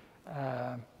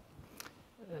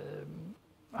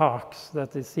arcs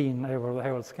that is seen over the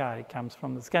whole sky, comes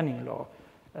from the scanning law,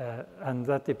 and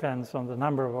that depends on the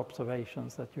number of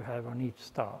observations that you have on each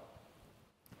star.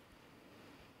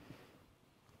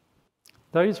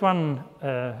 There is one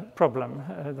problem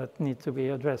that needs to be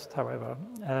addressed, however.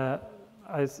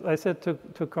 I said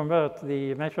to convert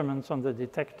the measurements on the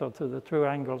detector to the true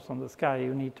angles on the sky,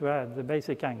 you need to add the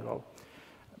basic angle.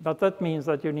 But that means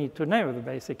that you need to know the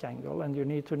basic angle, and you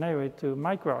need to know it to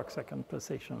micro-arcsecond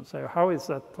precision. So how is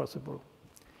that possible?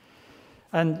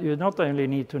 And you not only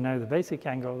need to know the basic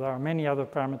angle, there are many other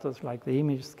parameters like the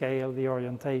image scale, the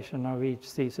orientation of each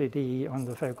CCD on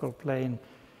the focal plane,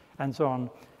 and so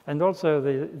on. And also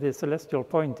the celestial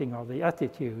pointing, or the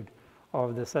attitude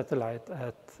of the satellite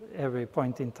at every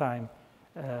point in time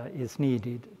is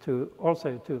needed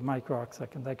also to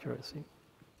micro-arcsecond accuracy.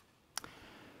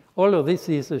 All of this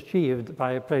is achieved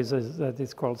by a process that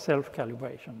is called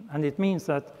self-calibration. And it means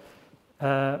that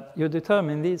you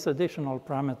determine these additional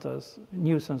parameters,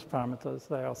 nuisance parameters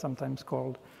they are sometimes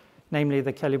called, namely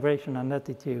the calibration and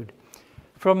attitude,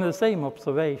 from the same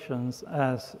observations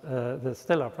as the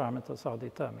stellar parameters are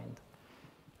determined.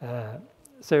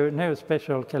 So no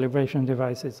special calibration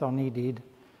devices are needed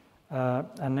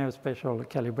and no special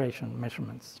calibration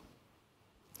measurements.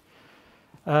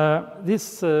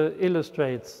 This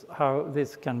illustrates how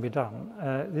this can be done.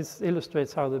 This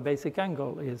illustrates how the basic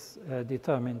angle is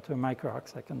determined to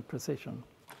micro-arcsecond precision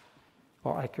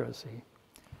or accuracy.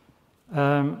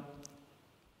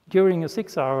 During a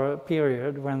 6-hour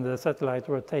period, when the satellite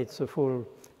rotates a full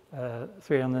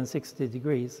 360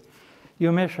 degrees,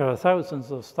 you measure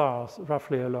thousands of stars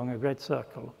roughly along a great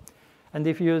circle. And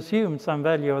if you assume some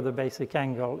value of the basic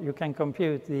angle, you can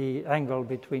compute the angle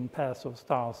between pairs of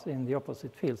stars in the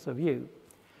opposite fields of view.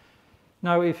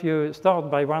 Now, if you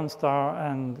start by one star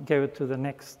and go to the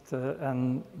next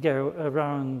and go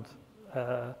around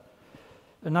a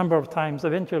number of times,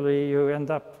 eventually you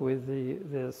end up with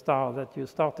the star that you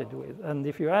started with. And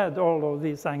if you add all of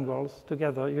these angles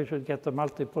together, you should get a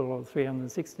multiple of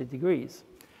 360 degrees.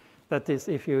 That is,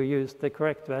 if you use the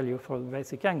correct value for the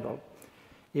basic angle.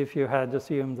 If you had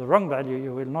assumed the wrong value,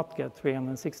 you will not get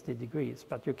 360 degrees,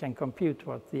 but you can compute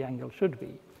what the angle should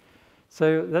be.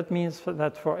 So that means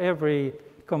that for every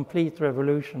complete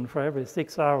revolution, for every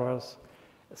 6 hours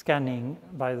scanning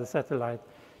by the satellite,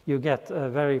 you get a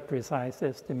very precise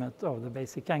estimate of the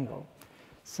basic angle.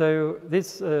 So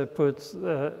this puts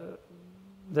the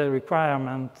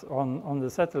requirement on the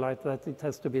satellite that it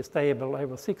has to be stable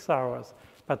over 6 hours,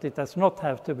 but it does not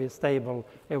have to be stable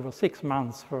over 6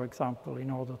 months, for example, in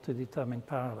order to determine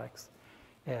parallax.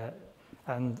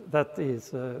 And that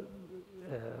is a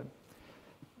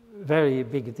very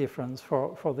big difference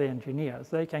for the engineers.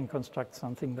 They can construct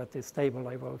something that is stable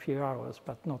over a few hours,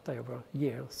 but not over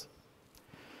years.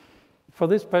 For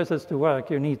this process to work,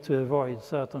 you need to avoid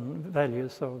certain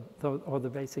values of the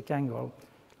basic angle,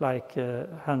 like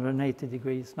 180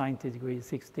 degrees, 90 degrees,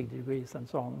 60 degrees, and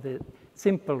so on, the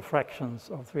simple fractions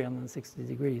of 360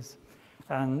 degrees.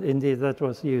 And indeed, that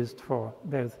was used for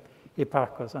both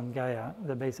Hipparcos and Gaia.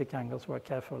 The basic angles were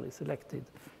carefully selected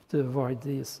to avoid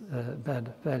these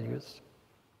bad values.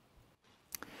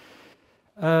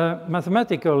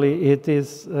 Mathematically, it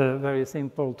is very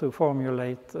simple to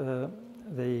formulate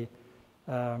the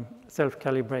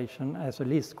self-calibration as a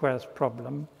least squares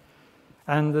problem.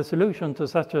 And the solution to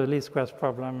such a least squares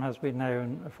problem has been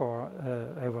known for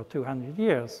over 200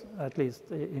 years, at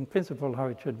least in principle how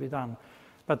it should be done.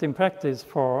 But in practice,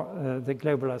 for the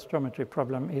global astrometry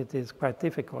problem, it is quite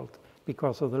difficult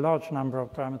because of the large number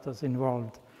of parameters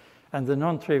involved and the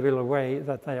non-trivial way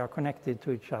that they are connected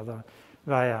to each other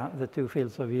via the two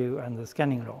fields of view and the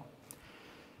scanning law.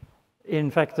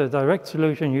 In fact, a direct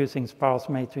solution using sparse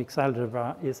matrix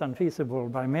algebra is unfeasible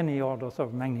by many orders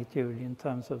of magnitude in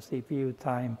terms of CPU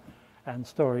time and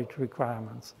storage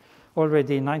requirements.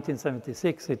 Already in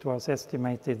 1976, it was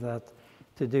estimated that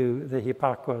to do the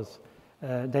Hipparcos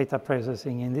data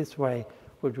processing in this way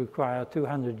would require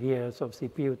 200 years of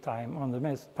CPU time on the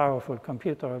most powerful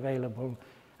computer available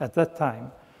at that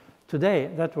time.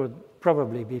 Today, that would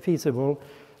probably be feasible,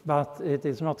 but it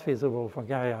is not feasible for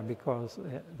Gaia because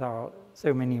there are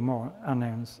so many more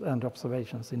unknowns and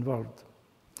observations involved.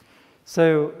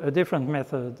 So a different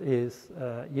method is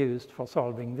used for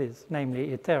solving this,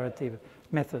 namely iterative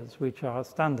methods, which are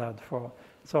standard for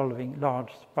solving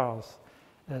large, sparse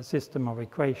system of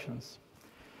equations.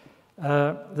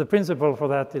 The principle for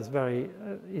that is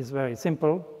very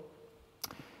simple.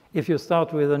 If you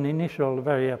start with an initial,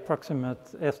 very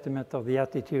approximate estimate of the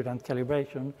attitude and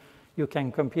calibration, you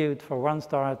can compute for one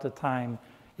star at a time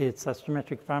its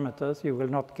astrometric parameters. You will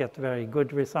not get very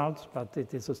good results, but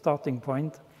it is a starting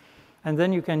point. And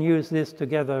then you can use this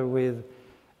together with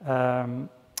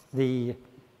the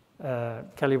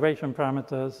calibration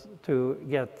parameters to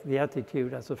get the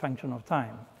attitude as a function of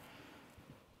time.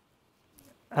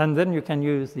 And then you can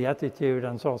use the attitude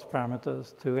and source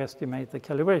parameters to estimate the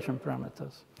calibration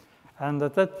parameters. And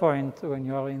at that point, when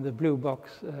you are in the blue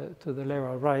box to the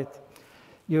lower right,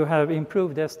 you have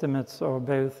improved estimates of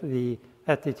both the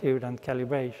attitude and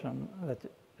calibration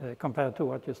that, compared to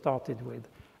what you started with.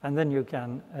 And then you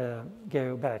can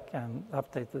go back and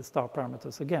update the star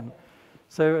parameters again.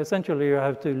 So essentially, you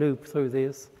have to loop through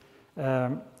this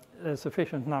a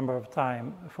sufficient number of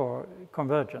time for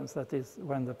convergence, that is,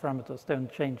 when the parameters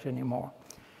don't change anymore.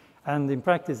 And in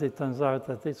practice, it turns out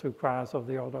that this requires of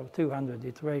the order of 200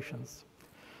 iterations.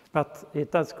 But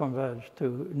it does converge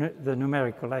to the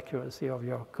numerical accuracy of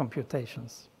your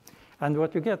computations. And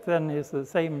what you get then is the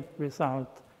same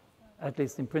result, at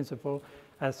least in principle,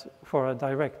 as for a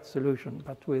direct solution,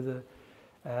 but with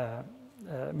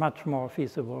much more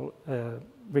feasible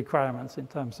requirements in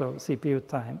terms of CPU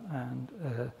time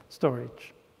and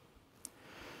storage.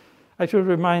 I should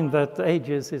remind that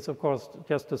ages is, of course,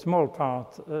 just a small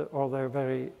part, although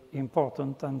very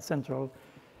important and central,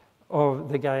 of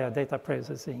the Gaia data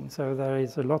processing. So there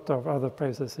is a lot of other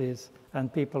processes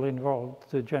and people involved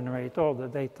to generate all the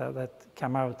data that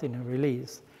come out in a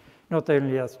release. Not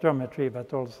only astrometry,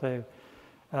 but also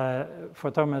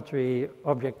photometry,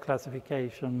 object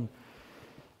classification,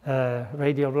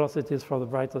 radial velocities for the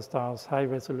brighter stars,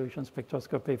 high-resolution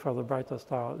spectroscopy for the brighter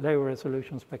star,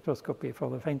 low-resolution spectroscopy for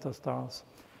the fainter stars,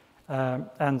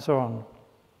 and so on.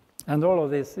 And all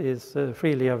of this is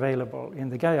freely available in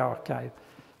the Gaia archive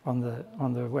on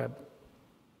the web.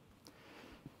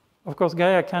 Of course,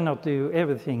 Gaia cannot do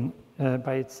everything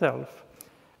by itself.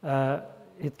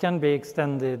 It can be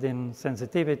extended in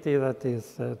sensitivity, that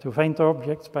is, to fainter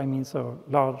objects by means of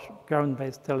large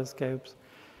ground-based telescopes,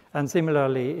 and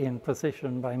similarly in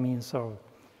precision by means of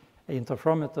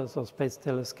interferometers or space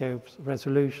telescopes.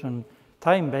 Resolution,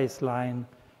 time baseline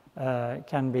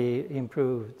can be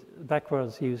improved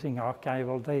backwards using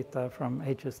archival data from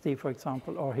HST, for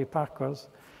example, or Hipparcos,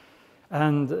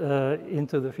 and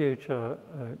into the future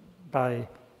by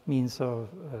means of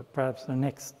perhaps the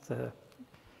next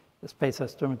space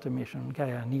astrometry mission,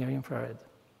 Gaia near-infrared.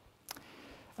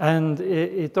 And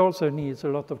it also needs a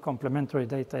lot of complementary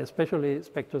data, especially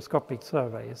spectroscopic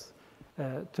surveys,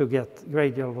 to get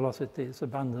radial velocities,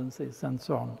 abundances, and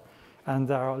so on. And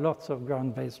there are lots of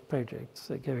ground-based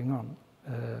projects going on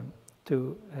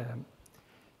to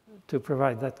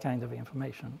provide that kind of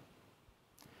information.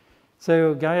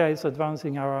 So Gaia is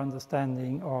advancing our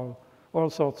understanding of all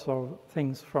sorts of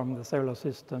things from the solar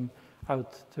system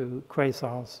out to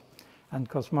quasars and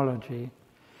cosmology.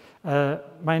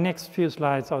 My next few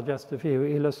slides are just a few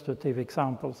illustrative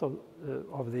examples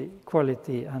of the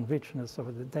quality and richness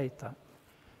of the data.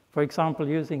 For example,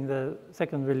 using the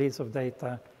second release of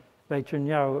data, Wei-Chun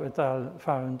Yao et al.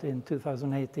 Found in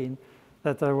 2018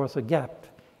 that there was a gap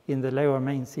in the lower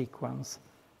main sequence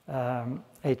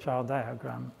HR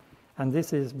diagram. And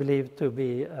this is believed to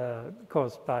be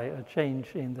caused by a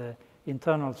change in the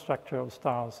internal structure of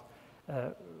stars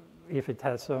if it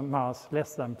has a mass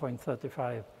less than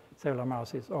 0.35 solar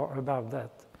masses or above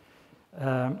that,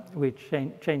 which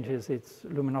changes its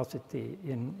luminosity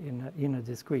in a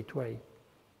discrete way.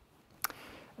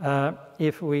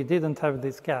 If we didn't have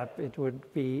this gap, it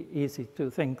would be easy to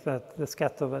think that the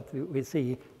scatter that we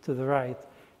see to the right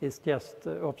is just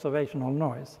observational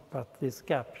noise, but this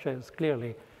gap shows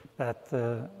clearly that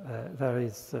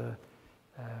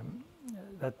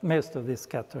that most of this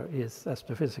scatter is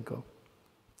astrophysical.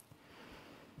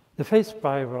 The phase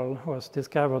spiral was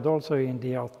discovered also in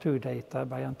DR2 data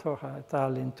by Antoja et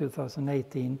al. In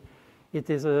 2018. It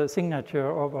is a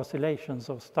signature of oscillations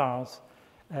of stars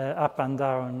up and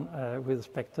down with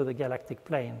respect to the galactic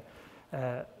plane.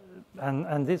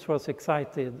 And this was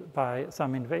excited by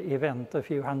some event a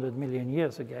few 100 million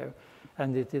years ago.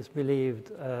 And it is believed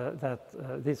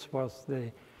that this was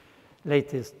the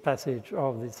latest passage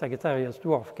of the Sagittarius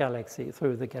dwarf galaxy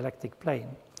through the galactic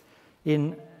plane.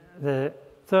 In the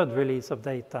third release of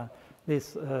data,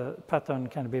 this pattern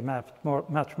can be mapped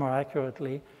much more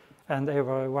accurately and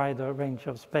over a wider range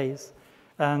of space.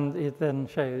 And it then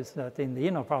shows that in the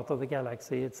inner part of the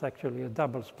galaxy, it's actually a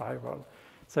double spiral.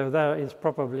 So there is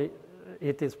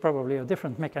it is probably a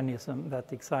different mechanism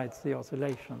that excites the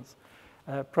oscillations,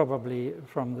 probably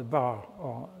from the bar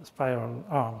or spiral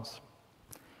arms.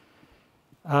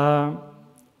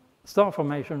 Star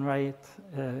formation rate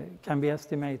can be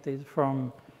estimated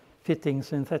from fitting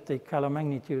synthetic color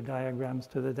magnitude diagrams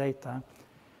to the data.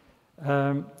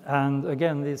 And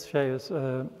again, this shows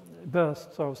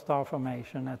bursts of star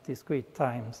formation at discrete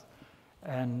times.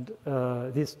 And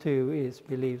this too is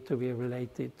believed to be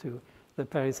related to the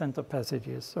pericenter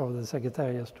passages of the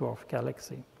Sagittarius dwarf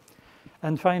galaxy.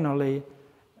 And finally,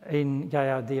 in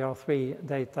Gaia DR3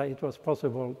 data, it was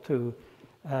possible to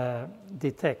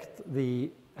detect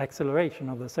the acceleration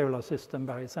of the solar system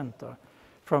barycenter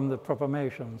from the proper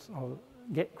motions of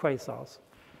quasars.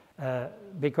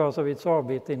 Because of its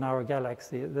orbit in our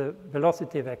galaxy, the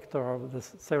velocity vector of the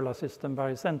solar system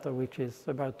barycenter, which is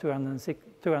about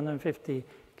 250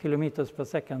 kilometers per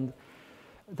second,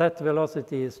 that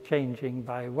velocity is changing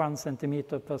by 1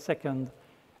 centimeter per second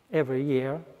every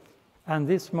year. And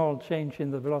this small change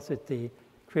in the velocity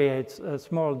creates a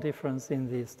small difference in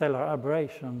the stellar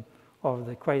aberration of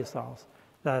the quasars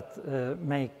that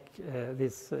make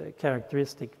this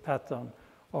characteristic pattern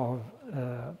of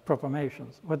proper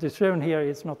motions. What is shown here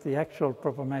is not the actual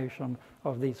proper motion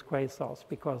of these quasars,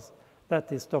 because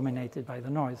that is dominated by the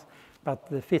noise, but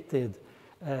the fitted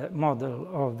model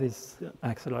of this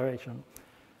acceleration,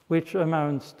 which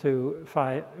amounts to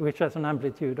which has an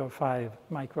amplitude of 5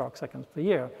 microarcseconds per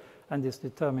year, and is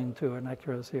determined to an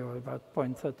accuracy of about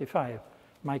 0.35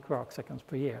 microarcseconds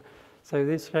per year. So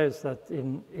this shows that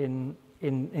in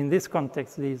this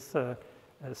context, these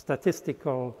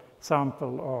statistical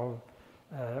sample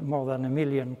of more than 1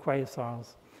 million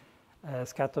quasars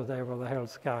scattered over the whole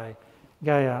sky,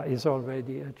 Gaia is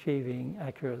already achieving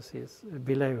accuracies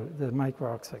below the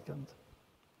microarcsecond.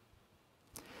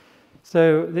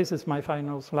 So this is my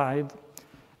final slide.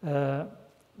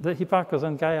 The Hipparcos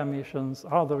and Gaia missions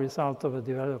are the result of a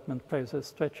development process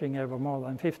stretching over more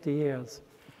than 50 years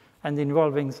and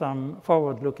involving some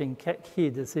forward-looking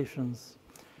key decisions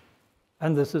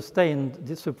and the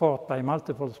sustained support by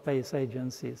multiple space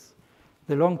agencies,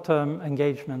 the long-term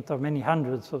engagement of many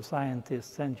hundreds of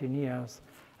scientists, engineers,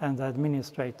 and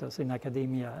administrators in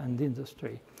academia and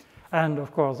industry, and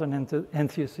of course an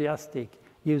enthusiastic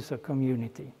user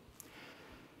community.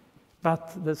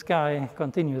 But the sky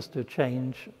continues to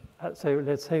change, so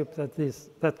let's hope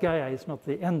that Gaia is not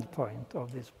the end point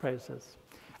of this process.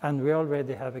 And we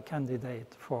already have a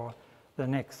candidate for the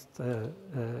next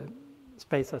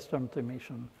space astrometry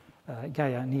mission,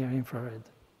 Gaia Near Infrared.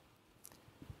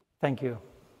 Thank you.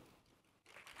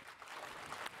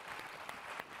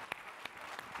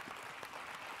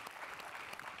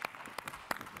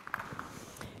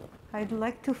 I'd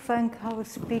like to thank our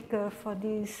speaker for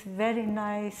this very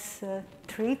nice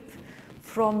trip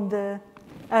from the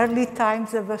early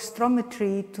times of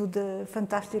astrometry to the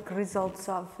fantastic results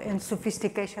of and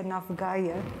sophistication of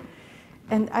Gaia.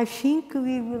 And I think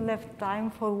we will have time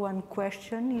for one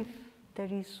question, if there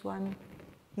is one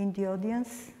in the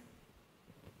audience.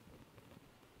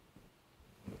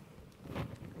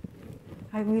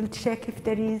 I will check if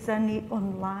there is any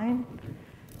online.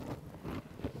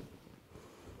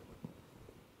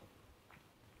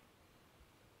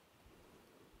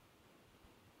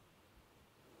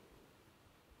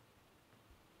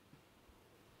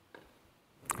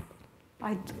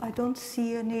 I don't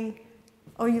see any.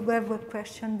 Oh, you have a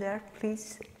question there,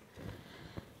 please.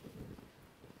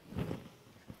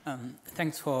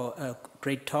 Thanks for a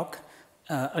great talk.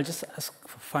 I'll just ask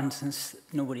for fun since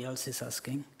nobody else is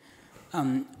asking.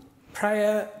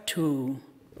 Prior to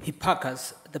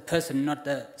Hipparcos, the person, not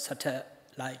the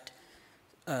satellite,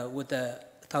 with the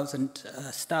 1,000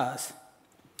 stars,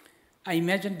 I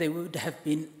imagine there would have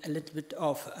been a little bit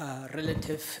of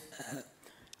relative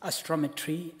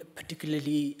astrometry,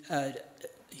 particularly,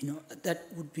 that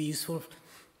would be useful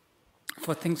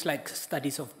for things like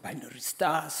studies of binary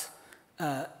stars.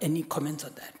 Any comments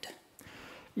on that?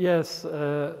 Yes,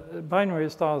 binary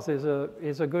stars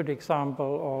is a good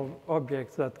example of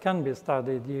objects that can be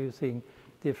studied using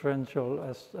differential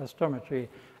astrometry.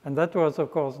 And that was,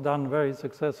 of course, done very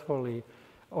successfully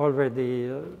already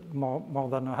more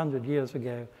than 100 years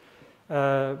ago.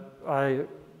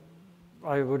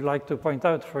 I would like to point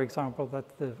out, for example,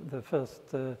 that the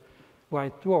first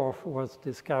white dwarf was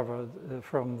discovered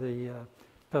from the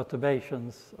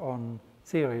perturbations on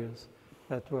Sirius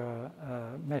that were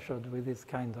measured with this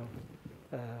kind of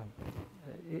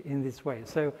in this way.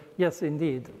 So yes,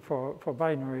 indeed, for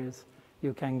binaries,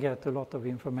 you can get a lot of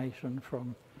information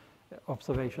from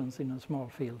observations in a small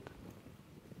field.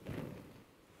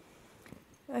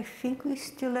 I think we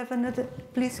still have another.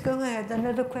 Please go ahead.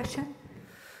 Another question?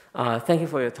 Thank you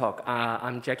for your talk.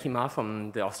 I'm Jackie Ma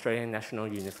from the Australian National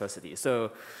University.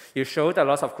 So you showed a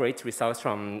lot of great results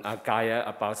from Gaia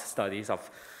about studies of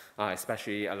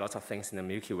especially a lot of things in the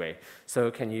Milky Way. So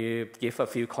can you give a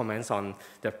few comments on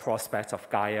the prospects of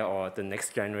Gaia or the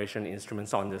next generation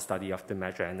instruments on the study of the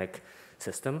Magellanic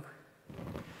system?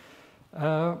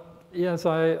 Yes,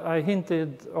 I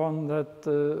hinted on that,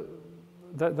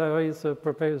 that there is a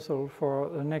proposal for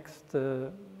the next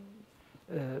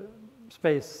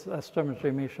space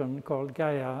astrometry mission called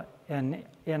Gaia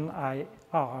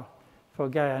NIR, for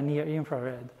Gaia Near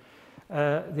Infrared.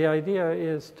 The idea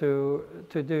is to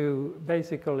do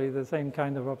basically the same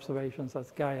kind of observations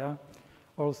as Gaia,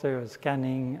 also a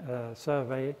scanning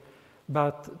survey,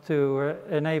 but to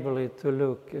enable it to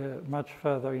look much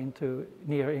further into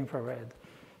near infrared,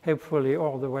 hopefully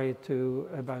all the way to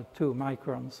about 2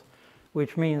 microns,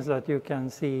 which means that you can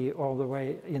see all the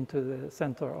way into the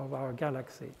center of our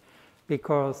galaxy,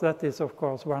 because that is, of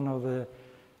course, one of the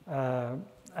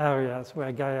areas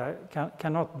where Gaia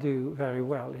cannot do very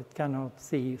well. It cannot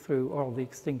see through all the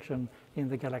extinction in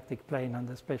the galactic plane and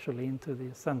especially into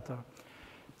the center.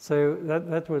 So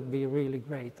that would be really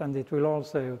great, and it will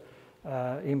also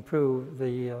improve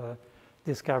the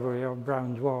discovery of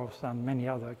brown dwarfs and many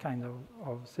other kind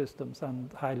of systems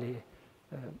and highly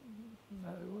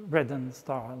reddened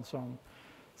star and so on.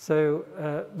 So,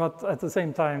 but at the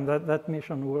same time, that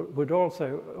mission would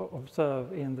also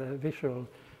observe in the visual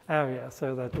area,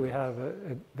 so that we have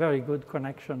a very good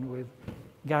connection with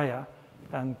Gaia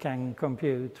and can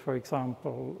compute, for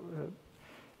example,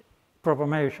 proper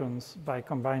motions by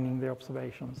combining the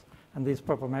observations. And these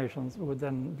proper motions would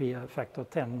then be a factor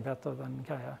 10 better than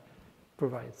Gaia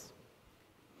provides.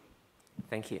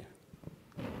 Thank you.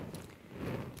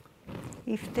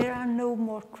 If there are no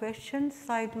more questions,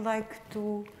 I'd like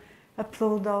to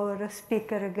applaud our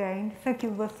speaker again. Thank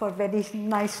you for a very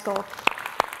nice talk.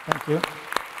 Thank you.